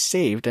purposefully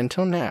saved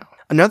until now.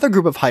 Another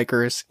group of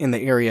hikers in the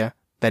area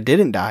that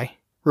didn't die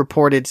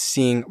reported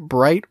seeing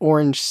bright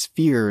orange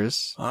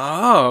spheres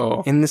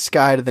in the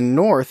sky to the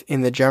north in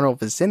the general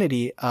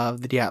vicinity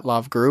of the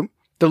Dyatlov group.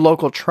 The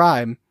local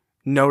tribe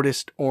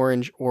noticed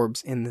orange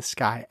orbs in the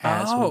sky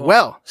as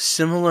well.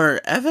 Similar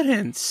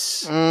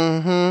evidence.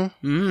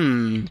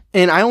 Mm-hmm.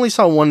 And I only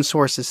saw one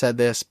source that said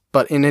this,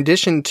 but in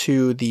addition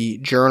to the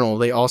journal,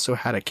 they also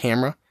had a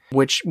camera,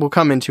 which will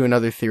come into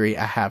another theory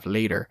I have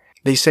later.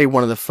 They say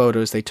one of the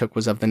photos they took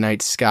was of the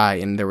night sky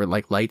and there were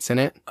like lights in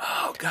it.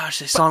 Oh gosh,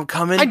 they saw him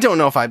coming? I don't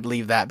know if I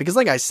believe that because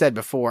like I said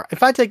before,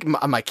 if I take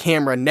my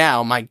camera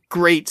now, my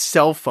great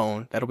cell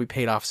phone, that'll be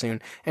paid off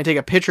soon, and take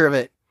a picture of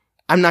it,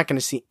 I'm not going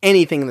to see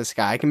anything in the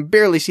sky. I can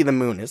barely see the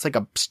moon. It's like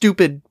a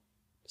stupid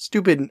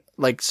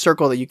like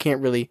circle that you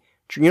can't really,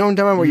 you know what I'm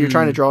talking about? Where you're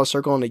trying to draw a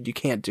circle and you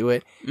can't do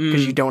it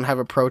because you don't have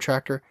a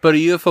protractor. But a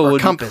UFO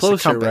would be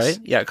closer, right?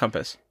 Yeah,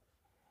 compass.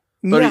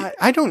 But yeah,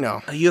 I don't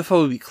know. A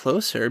UFO would be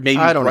closer, maybe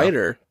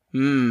brighter.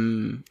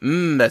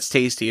 That's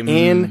tasty.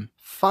 And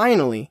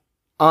finally,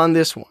 on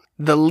this one,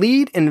 the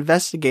lead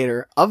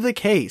investigator of the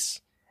case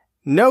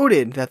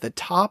noted that the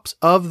tops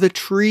of the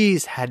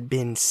trees had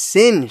been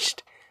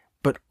singed,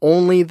 but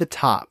only the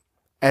top,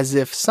 as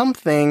if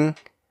something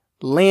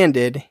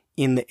landed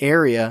in the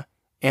area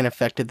and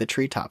affected the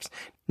treetops.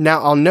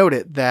 Now, I'll note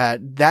it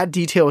that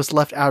detail was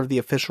left out of the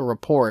official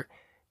report,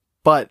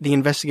 but the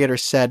investigator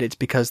said it's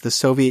because the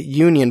Soviet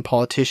Union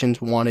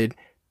politicians wanted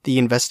the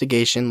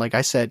investigation, like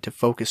I said, to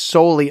focus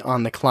solely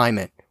on the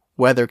climate,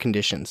 weather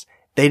conditions.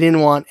 They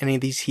didn't want any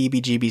of these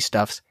heebie-jeebie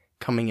stuffs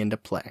coming into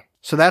play.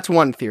 So that's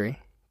one theory.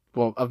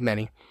 Well, of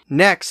many.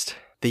 Next,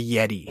 the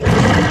Yeti.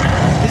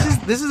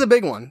 This is a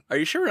big one. Are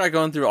you sure we're not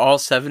going through all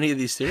 70 of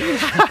these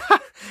theories?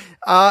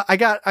 I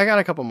got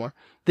a couple more.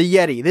 The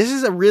Yeti. This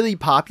is a really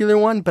popular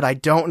one, but I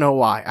don't know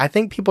why. I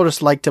think people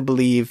just like to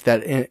believe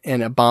that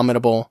an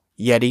abominable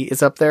Yeti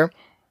is up there.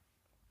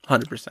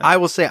 100%. I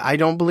will say I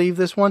don't believe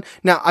this one.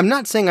 Now, I'm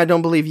not saying I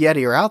don't believe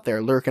Yeti are out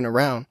there lurking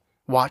around,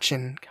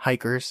 watching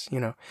hikers,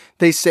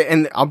 They say,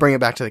 and I'll bring it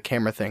back to the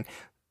camera thing.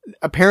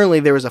 Apparently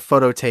there was a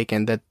photo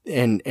taken that,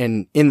 and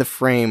in the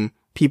frame,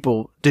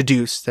 people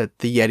deduce that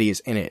the Yeti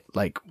is in it,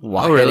 like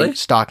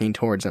stalking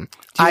towards them.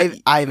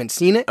 I haven't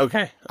seen it.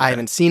 Okay. I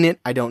haven't seen it.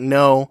 I don't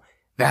know.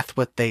 That's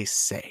what they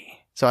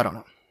say. So I don't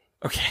know.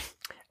 Okay.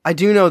 I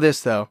do know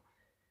this though.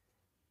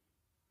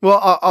 Well,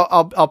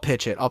 I'll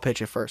pitch it. I'll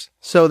pitch it first.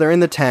 So they're in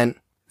the tent.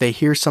 They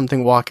hear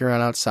something walking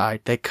around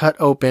outside. They cut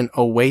open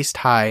a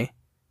waist-high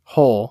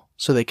hole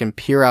so they can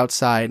peer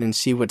outside and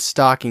see what's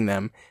stalking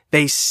them.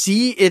 They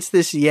see it's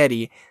this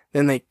Yeti.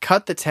 Then they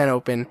cut the tent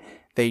open.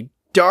 They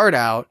dart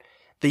out.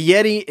 The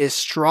Yeti is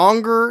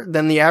stronger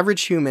than the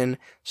average human,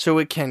 so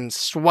it can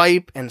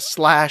swipe and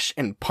slash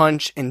and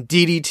punch and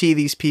DDT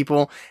these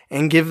people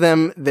and give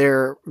them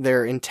their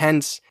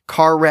intense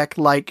car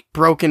wreck-like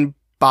broken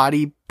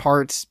body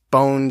parts,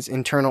 bones,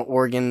 internal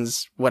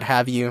organs, what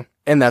have you.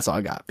 And that's all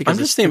I got. Because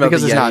it's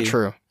not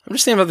true. I'm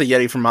just thinking about the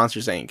Yeti from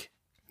Monsters, Inc.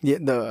 Yeah,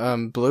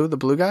 the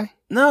blue guy?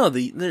 No,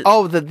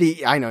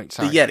 I know.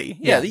 Sorry. The Yeti.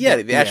 Yeah, the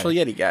Yeti, the actual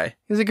Yeti guy.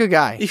 He's a good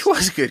guy. He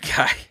was a good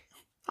guy.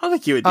 I don't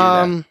think you would do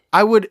that.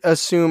 I would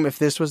assume if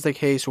this was the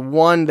case,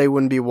 1, they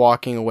wouldn't be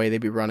walking away, they'd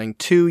be running.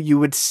 2, you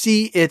would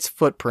see its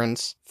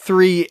footprints.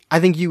 3, I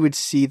think you would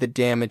see the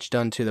damage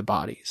done to the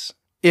bodies.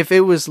 If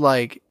it was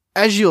like,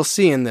 as you'll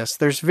see in this,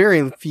 there's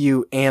very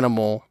few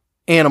animals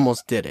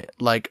did it.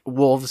 Like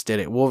wolves did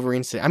it,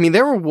 Wolverines did it. I mean,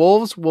 there were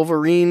wolves,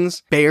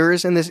 Wolverines,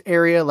 bears in this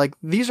area. Like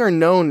these are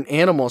known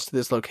animals to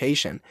this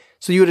location.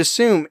 So you would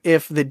assume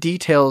if the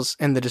details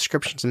and the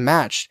descriptions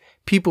matched,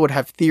 people would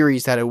have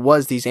theories that it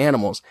was these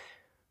animals.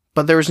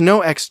 But there was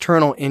no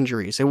external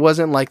injuries. It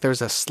wasn't like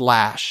there's a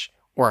slash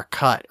or a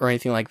cut or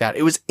anything like that.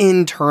 It was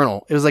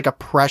internal. It was like a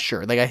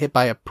pressure. They got hit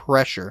by a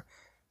pressure.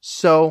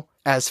 So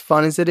as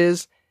fun as it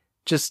is,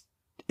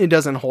 it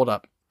doesn't hold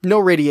up. No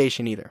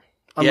radiation either.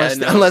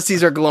 Unless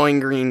these are glowing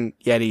green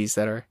Yetis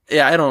that are.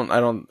 Yeah, I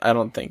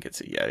don't think it's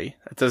a Yeti.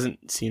 That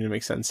doesn't seem to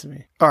make sense to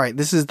me. All right,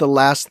 this is the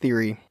last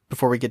theory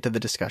before we get to the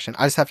discussion.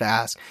 I just have to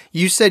ask.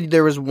 You said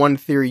there was one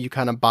theory you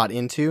kind of bought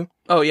into.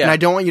 Oh, yeah. And I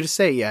don't want you to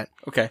say it yet.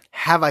 Okay.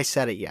 Have I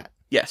said it yet?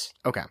 Yes.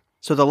 Okay.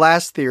 So the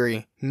last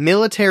theory,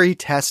 military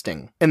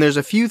testing. And there's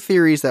a few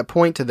theories that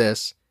point to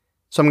this.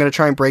 So I'm going to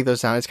try and break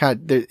those down. It's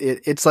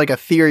it's like a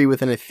theory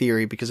within a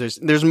theory because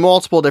there's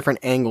multiple different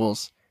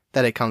angles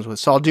that it comes with.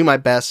 So I'll do my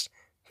best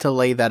to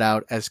lay that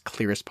out as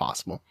clear as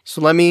possible.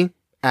 So let me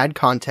add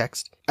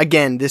context.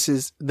 Again, this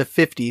is the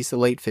 50s, the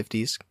late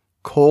 50s,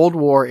 Cold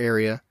War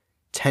area.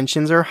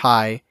 Tensions are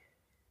high.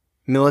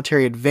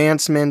 Military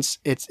advancements.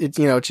 It's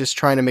just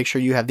trying to make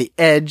sure you have the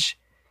edge.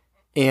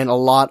 And a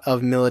lot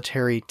of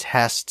military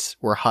tests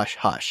were hush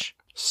hush.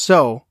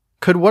 So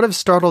could what have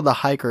startled the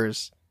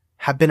hikers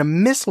have been a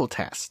missile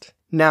test?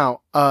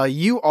 Now,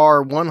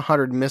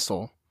 UR-100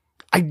 missile.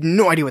 I have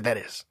no idea what that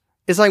is.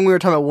 It's like we were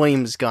talking about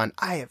Williams' gun.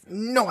 I have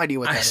no idea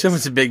what that is. I assume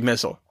it's a big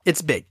missile.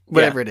 It's big,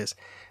 whatever it is.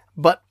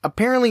 But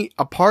apparently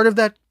a part of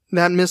that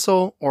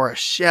missile or a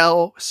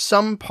shell,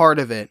 some part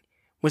of it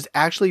was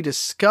actually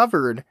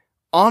discovered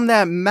on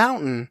that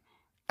mountain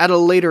at a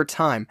later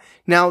time.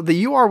 Now,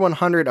 the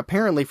UR-100,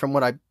 apparently from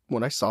what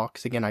I saw,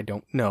 because again, I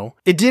don't know,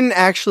 it didn't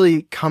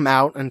actually come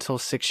out until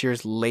 6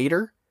 years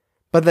later,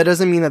 but that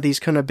doesn't mean that these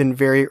couldn't have been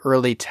very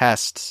early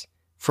tests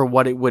for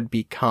what it would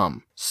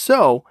become.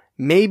 So,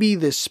 maybe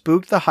this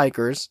spooked the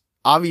hikers.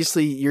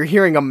 Obviously, you're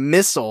hearing a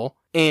missile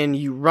and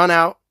you run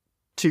out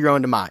to your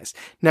own demise.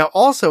 Now,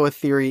 also a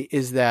theory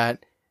is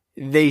that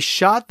they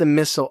shot the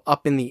missile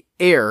up in the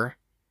air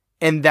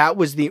and that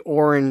was the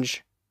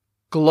orange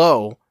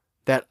glow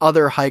that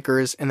other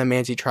hikers and the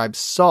Mansi tribe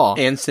saw.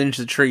 And singed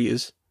the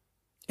trees.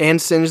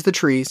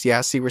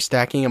 Yeah, see, we're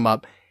stacking them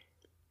up.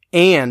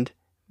 And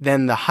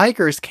then the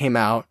hikers came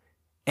out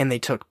and they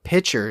took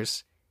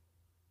pictures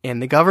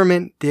and the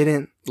government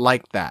didn't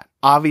like that.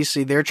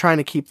 Obviously, they're trying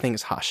to keep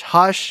things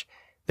hush-hush.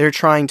 They're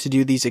trying to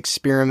do these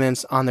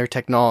experiments on their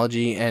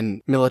technology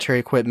and military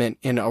equipment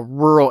in a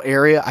rural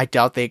area. I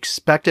doubt they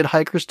expected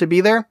hikers to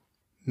be there.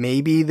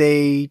 Maybe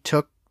they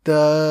took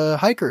the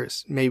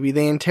hikers. Maybe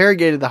they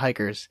interrogated the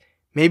hikers.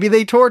 Maybe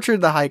they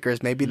tortured the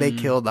hikers. Maybe they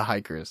killed the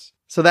hikers.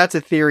 So that's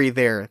a theory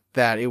there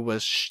that it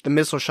was the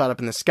missile shot up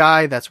in the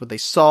sky. That's what they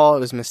saw.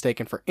 It was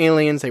mistaken for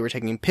aliens. They were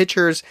taking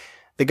pictures.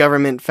 The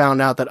government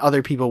found out that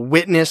other people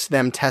witnessed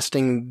them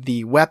testing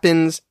the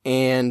weapons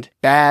and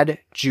bad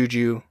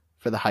juju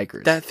for the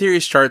hikers. That theory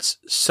starts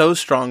so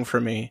strong for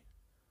me.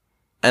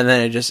 And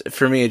then it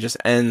just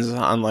ends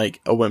on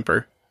like a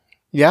whimper.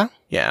 Yeah?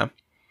 Yeah.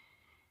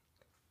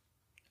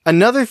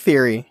 Another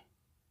theory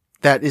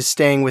that is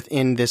staying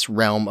within this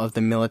realm of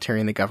the military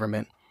and the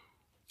government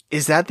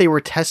is that they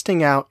were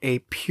testing out a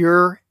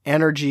pure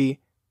energy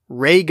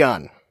ray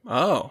gun.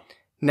 Oh.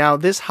 Now,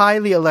 this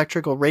highly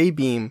electrical ray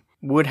beam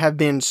would have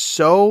been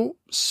so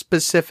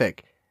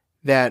specific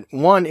that,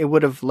 one, it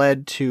would have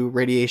led to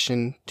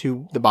radiation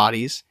to the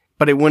bodies,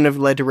 but it wouldn't have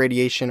led to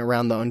radiation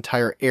around the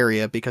entire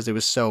area because it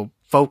was so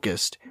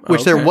focused,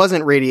 which there Okay.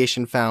 wasn't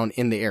radiation found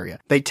in the area.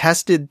 They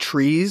tested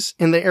trees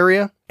in the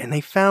area and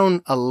they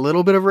found a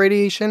little bit of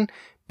radiation,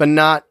 but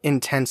not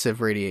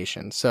intensive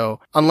radiation. So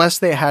unless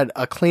they had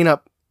a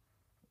cleanup,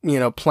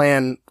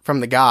 plan from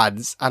the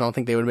gods, I don't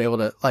think they would be able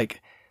to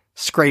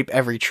scrape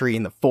every tree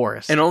in the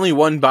forest. And only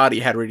one body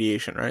had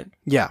radiation, right?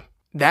 Yeah.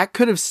 That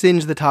could have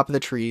singed the top of the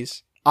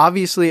trees.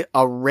 Obviously,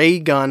 a ray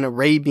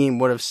beam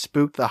would have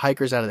spooked the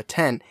hikers out of the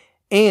tent,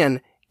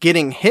 and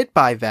getting hit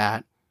by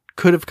that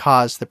could have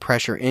caused the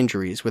pressure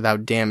injuries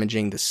without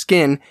damaging the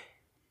skin,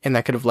 and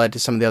that could have led to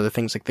some of the other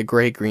things like the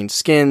gray-green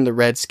skin, the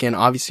red skin,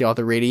 obviously all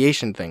the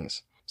radiation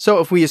things. So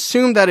if we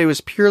assume that it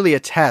was purely a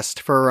test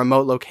for a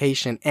remote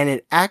location and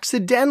it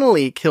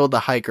accidentally killed the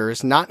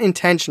hikers, not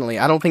intentionally,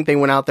 I don't think they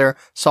went out there,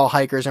 saw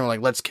hikers, and were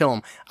like, let's kill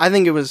them. I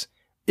think it was,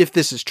 if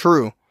this is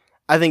true,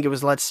 I think it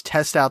was, let's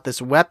test out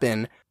this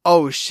weapon.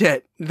 Oh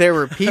shit, there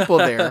were people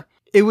there.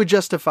 It would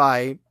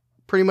justify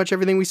pretty much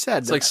everything we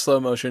said. It's like slow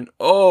motion.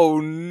 Oh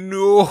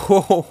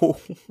no.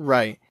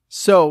 Right.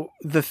 So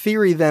the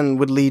theory then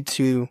would lead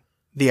to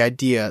the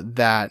idea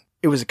that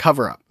it was a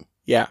cover-up.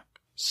 Yeah.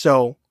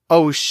 So,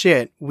 oh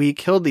shit, we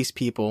killed these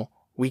people.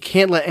 We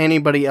can't let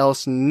anybody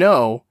else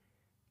know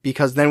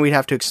because then we'd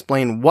have to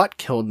explain what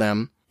killed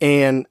them.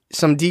 And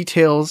some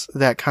details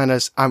that kind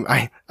of,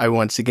 I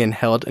once again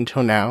held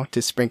until now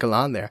to sprinkle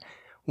on there.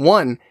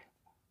 One,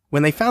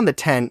 when they found the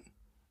tent,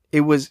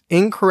 it was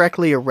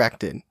incorrectly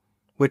erected,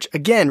 which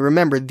again,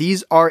 remember,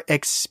 these are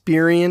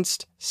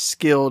experienced,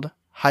 skilled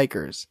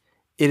hikers.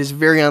 It is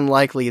very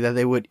unlikely that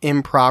they would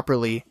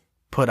improperly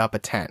put up a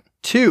tent.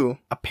 Two,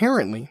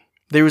 apparently,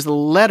 there was a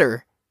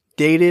letter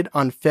dated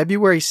on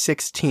February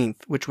 16th,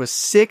 which was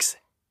 6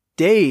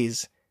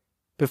 days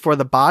before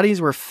the bodies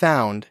were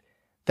found,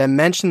 that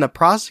mentioned the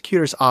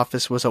prosecutor's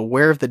office was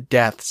aware of the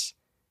deaths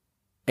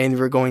and they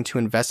were going to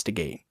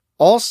investigate.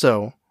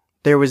 Also,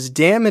 there was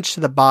damage to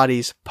the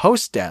bodies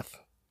post-death.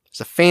 There's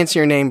a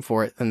fancier name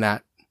for it than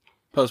that.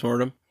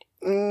 Postmortem.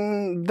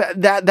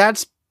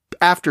 That's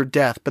after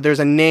death, but there's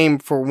a name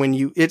for when I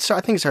think it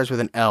starts with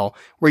an L,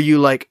 where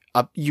you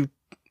you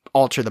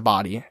alter the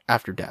body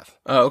after death.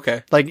 Oh,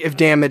 okay. Like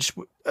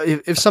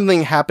if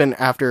something happened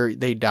after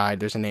they died,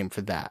 there's a name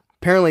for that.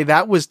 Apparently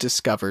that was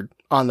discovered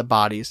on the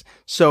bodies.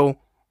 So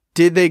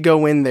did they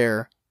go in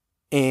there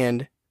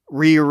and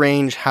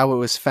rearrange how it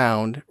was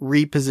found,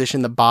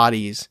 reposition the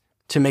bodies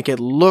to make it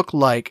look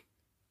like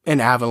an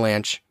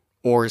avalanche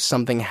or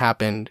something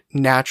happened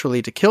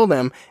naturally to kill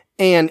them?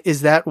 And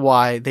is that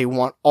why they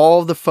want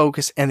all the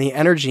focus and the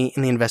energy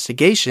in the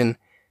investigation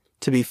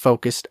to be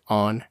focused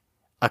on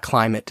a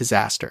climate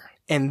disaster?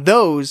 And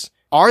those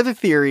are the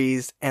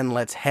theories, and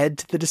let's head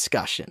to the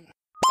discussion.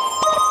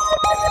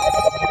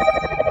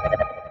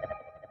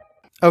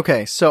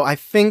 Okay, so I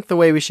think the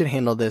way we should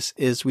handle this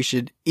is we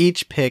should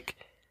each pick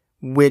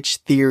which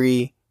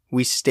theory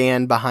we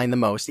stand behind the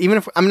most. Even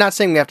if, I'm not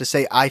saying we have to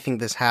say, I think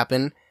this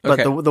happened, but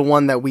Okay. the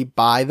one that we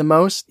buy the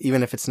most,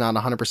 even if it's not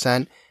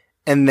 100%.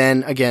 And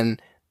then again,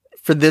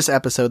 for this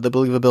episode, the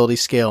believability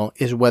scale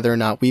is whether or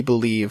not we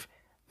believe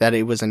that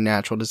it was a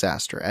natural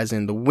disaster, as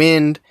in the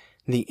wind,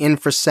 the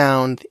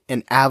infrasound,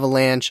 an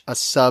avalanche, a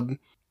slab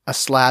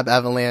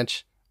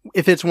avalanche.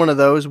 If it's one of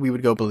those, we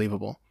would go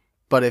believable.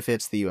 But if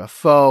it's the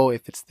UFO,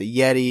 if it's the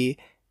Yeti,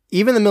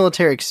 even the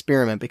military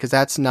experiment, because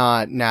that's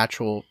not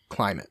natural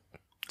climate.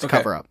 It's a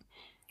cover up.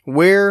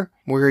 Where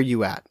are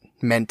you at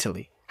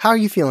mentally? How are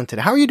you feeling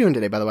today? How are you doing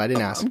today, by the way? I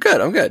didn't ask. I'm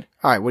good.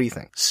 All right, what do you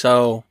think?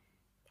 So,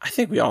 I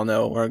think we all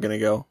know where I'm going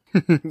to go.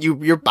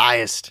 You're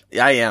biased.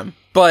 I am.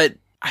 But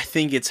I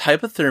think it's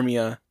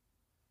hypothermia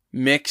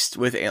mixed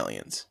with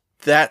aliens.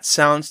 That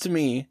sounds to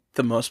me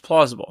the most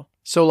plausible.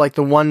 So like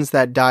the ones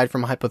that died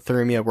from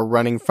hypothermia were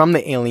running from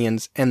the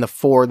aliens, and the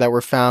 4 that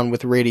were found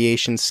with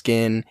radiation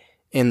skin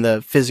in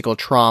the physical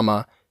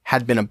trauma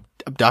had been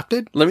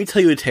abducted? Let me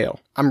tell you a tale.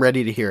 I'm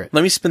ready to hear it.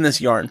 Let me spin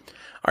this yarn.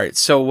 All right,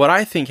 so what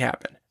I think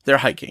happened, they're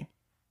hiking,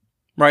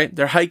 right?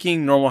 They're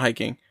hiking, normal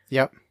hiking.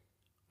 Yep.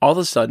 All of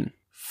a sudden,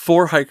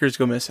 4 hikers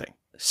go missing.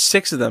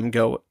 6 of them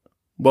go,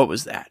 what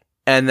was that?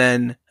 And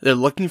then they're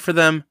looking for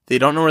them. They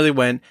don't know where they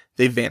went.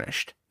 They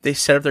vanished. They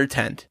set up their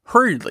tent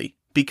hurriedly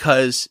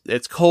because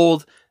it's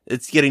cold.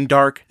 It's getting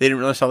dark. They didn't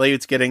realize how late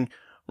it's getting,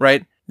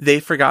 right? They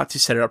forgot to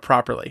set it up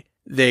properly.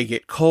 They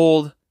get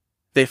cold.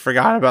 They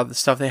forgot about the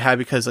stuff they had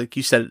because, like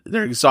you said,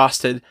 they're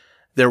exhausted.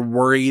 They're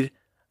worried.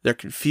 They're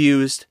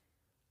confused.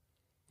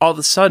 All of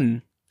a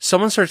sudden,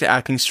 someone starts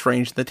acting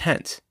strange in the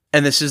tent.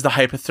 And this is the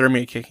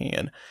hypothermia kicking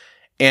in.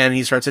 And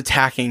he starts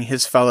attacking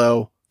his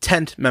fellow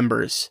tent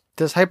members.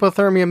 Does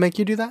hypothermia make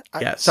you do that?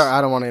 Yes. Sorry,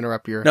 I don't want to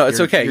interrupt your. No, it's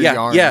your, okay. your Yeah,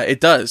 yarn. yeah, it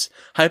does.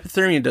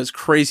 Hypothermia does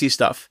crazy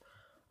stuff.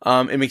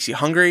 It makes you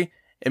hungry.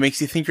 It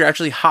makes you think you're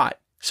actually hot.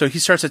 So he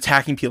starts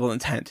attacking people in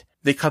the tent.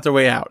 They cut their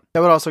way out.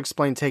 That would also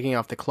explain taking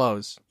off the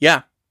clothes.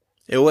 Yeah,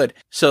 it would.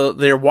 So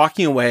they're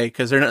walking away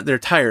because they're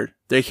tired.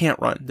 They can't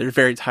run. They're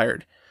very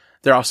tired.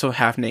 They're also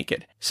half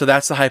naked. So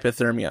that's the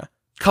hypothermia.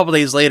 A couple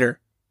days later,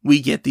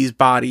 we get these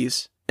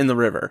bodies in the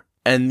river.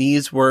 And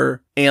these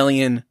were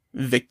alien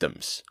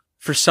victims.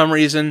 For some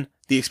reason,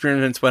 the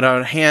experiments went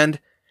out of hand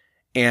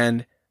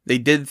and they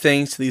did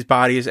things to these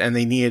bodies and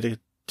they needed to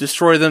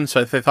destroy them. So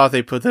if they thought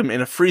they put them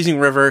in a freezing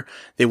river,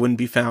 they wouldn't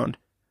be found,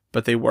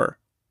 but they were,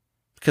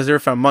 because they were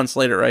found months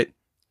later, right?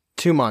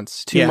 2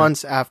 months. 2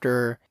 months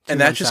after. And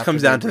that just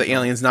comes down to the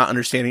aliens not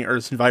understanding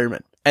Earth's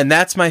environment. And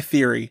that's my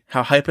theory,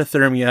 how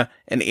hypothermia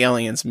and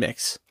aliens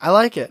mix. I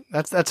like it.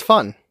 That's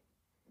fun.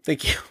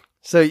 Thank you.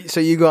 So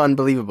you go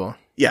unbelievable.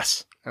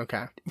 Yes.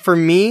 Okay. For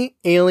me,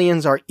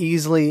 aliens are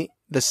easily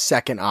the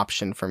second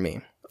option for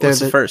me. What's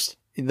the first?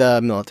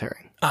 The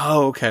military.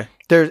 Oh, okay.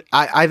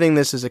 I think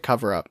this is a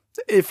cover-up.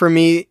 For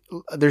me,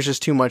 there's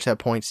just too much that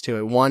points to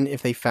it. One,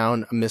 if they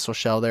found a missile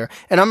shell there.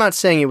 And I'm not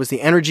saying it was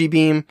the energy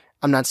beam.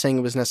 I'm not saying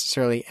it was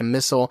necessarily a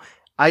missile.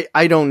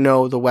 I don't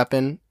know the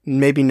weapon.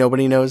 Maybe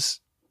nobody knows.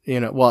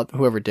 Well,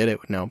 whoever did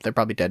it would know. They're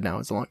probably dead now. It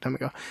was a long time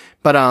ago.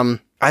 But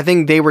I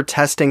think they were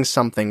testing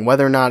something.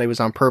 Whether or not it was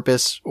on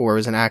purpose or it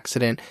was an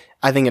accident,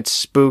 I think it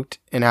spooked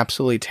and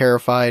absolutely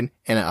terrified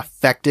and it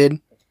affected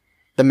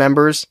the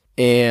members.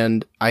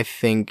 And I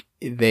think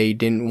they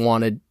didn't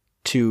want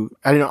to,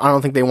 I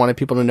don't think they wanted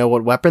people to know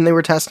what weapon they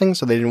were testing,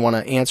 so they didn't want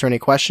to answer any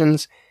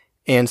questions.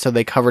 And so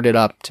they covered it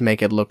up to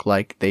make it look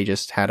like they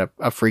just had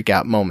a freak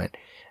out moment.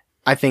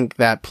 I think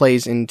that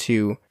plays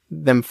into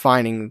them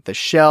finding the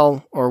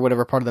shell or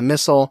whatever part of the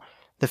missile,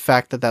 the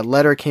fact that that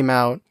letter came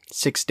out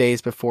 6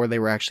 days before they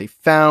were actually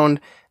found,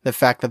 the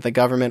fact that the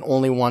government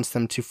only wants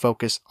them to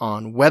focus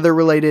on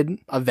weather-related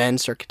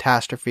events or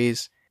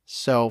catastrophes.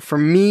 So for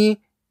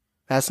me,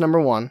 that's number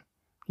one.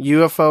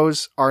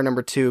 UFOs are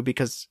number two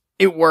because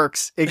it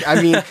works.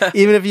 Even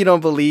if you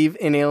don't believe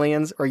in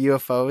aliens or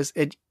UFOs,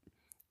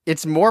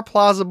 it's more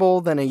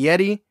plausible than a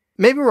Yeti.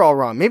 Maybe we're all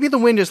wrong. Maybe the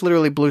wind just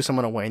literally blew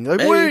someone away. And they're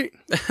like, wait!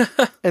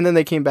 And then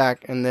they came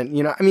back. And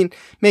then,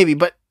 maybe.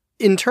 But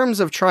in terms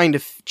of trying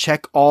to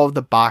check all of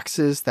the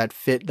boxes that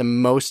fit the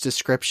most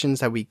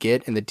descriptions that we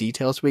get and the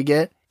details we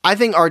get, I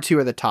think our two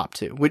are the top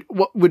two.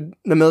 Would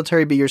the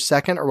military be your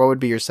second, or what would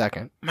be your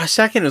second? My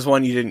second is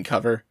one you didn't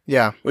cover.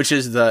 Yeah. Which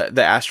is the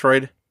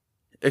asteroid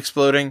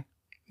exploding.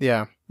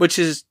 Yeah. Which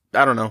is,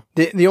 I don't know.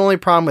 The only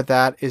problem with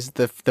that is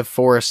the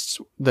forests,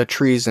 the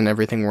trees and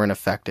everything weren't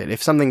affected.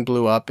 If something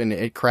blew up and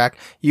it cracked,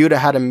 you would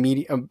have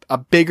had a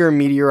bigger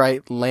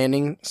meteorite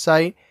landing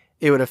site.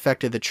 It would have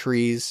affected the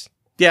trees.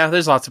 Yeah,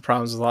 there's lots of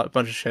problems, a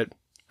bunch of shit.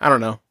 I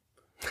don't know.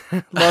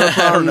 A lot of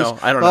problems.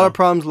 I don't know. A lot of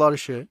problems, a lot of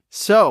shit.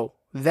 So,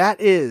 that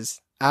is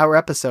our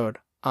episode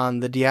on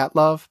the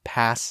Dyatlov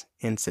Pass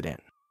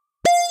Incident.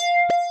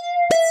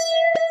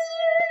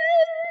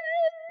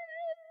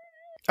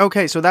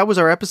 Okay, so that was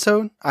our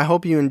episode. I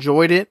hope you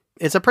enjoyed it.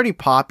 It's a pretty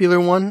popular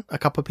one. A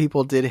couple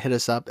people did hit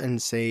us up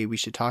and say we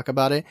should talk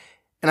about it.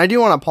 And I do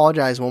want to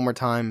apologize one more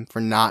time for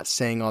not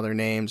saying all their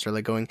names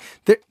or going.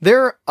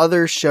 There are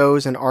other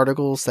shows and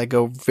articles that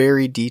go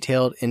very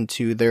detailed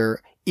into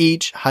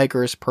each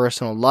hiker's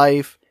personal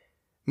life,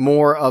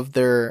 more of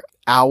their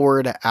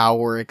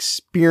hour-to-hour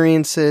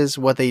experiences,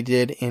 what they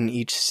did in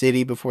each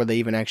city before they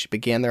even actually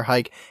began their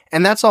hike.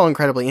 And that's all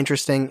incredibly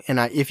interesting. And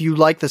if you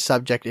like the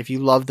subject, if you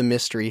love the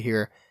mystery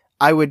here,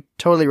 I would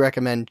totally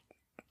recommend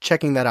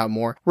checking that out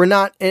more. We're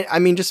not,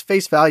 just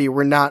face value,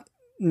 we're not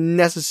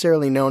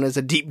necessarily known as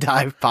a deep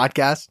dive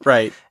podcast.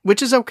 Right.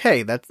 Which is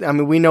okay.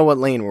 We know what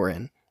lane we're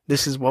in.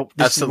 This is what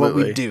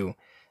we do.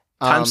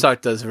 Time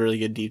Stock does a really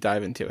good deep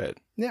dive into it.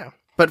 Yeah.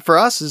 But for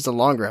us, it's a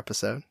longer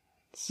episode.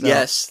 So.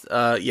 Yes.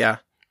 Yeah.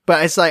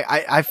 But it's like,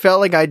 I felt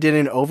like I did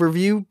an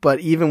overview, but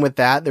even with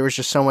that, there was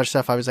just so much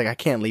stuff I was like, I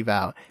can't leave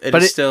out.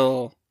 It's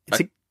still a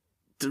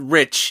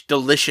rich,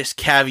 delicious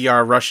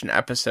caviar Russian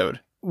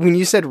episode. When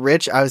you said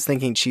rich, I was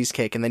thinking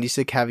cheesecake, and then you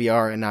said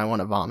caviar, and now I want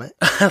to vomit.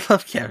 I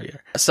love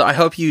caviar. So I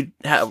hope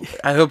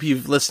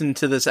you've listened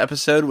to this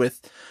episode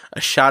with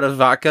a shot of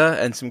vodka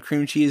and some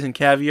cream cheese and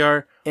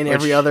caviar. And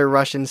every other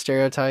Russian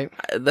stereotype.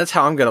 That's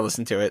how I'm going to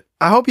listen to it.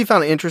 I hope you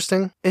found it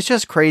interesting. It's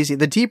just crazy.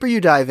 The deeper you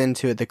dive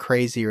into it, the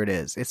crazier it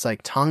is. It's like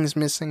tongues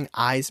missing,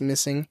 eyes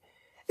missing.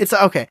 It's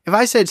okay. If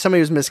I said somebody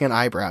was missing an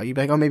eyebrow, you'd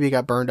be like, oh, maybe it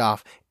got burned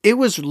off. It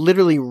was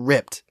literally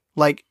ripped.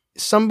 Like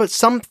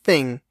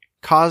something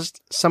caused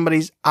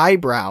somebody's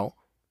eyebrow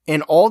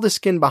and all the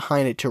skin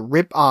behind it to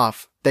rip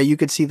off that you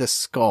could see the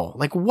skull.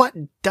 Like, what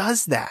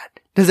does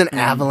that? Does an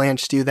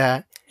avalanche do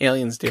that?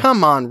 Aliens do.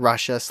 Come on,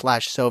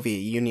 Russia/Soviet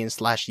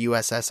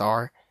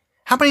Union/USSR.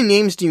 How many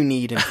names do you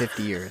need in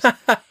 50 years?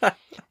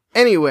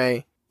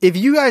 Anyway, if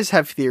you guys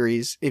have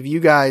theories, if you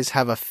guys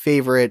have a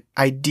favorite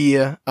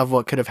idea of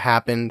what could have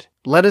happened,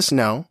 let us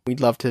know.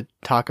 We'd love to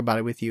talk about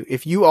it with you.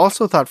 If you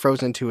also thought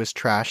Frozen 2 was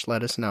trash,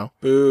 let us know.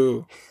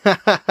 Boo.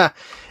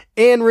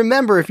 And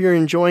remember, if you're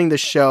enjoying the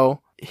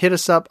show, hit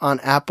us up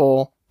on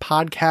Apple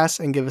Podcasts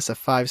and give us a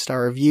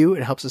 5-star review.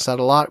 It helps us out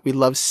a lot. We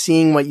love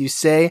seeing what you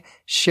say,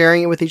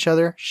 sharing it with each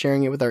other,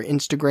 sharing it with our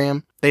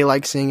Instagram. They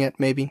like seeing it,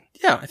 maybe.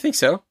 Yeah, I think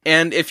so.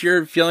 And if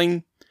you're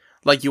feeling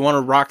like you want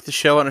to rock the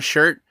show on a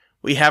shirt,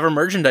 we have our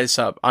merchandise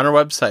up on our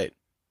website.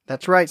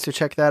 That's right. So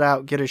check that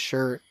out. Get a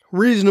shirt.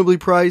 Reasonably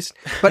priced.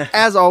 But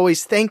as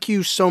always, thank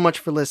you so much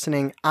for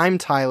listening. I'm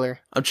Tyler.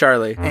 I'm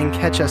Charlie. And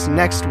catch us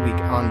next week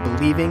on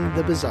Believing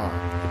the Bizarre.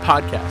 The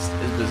podcast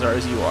as bizarre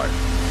as you are.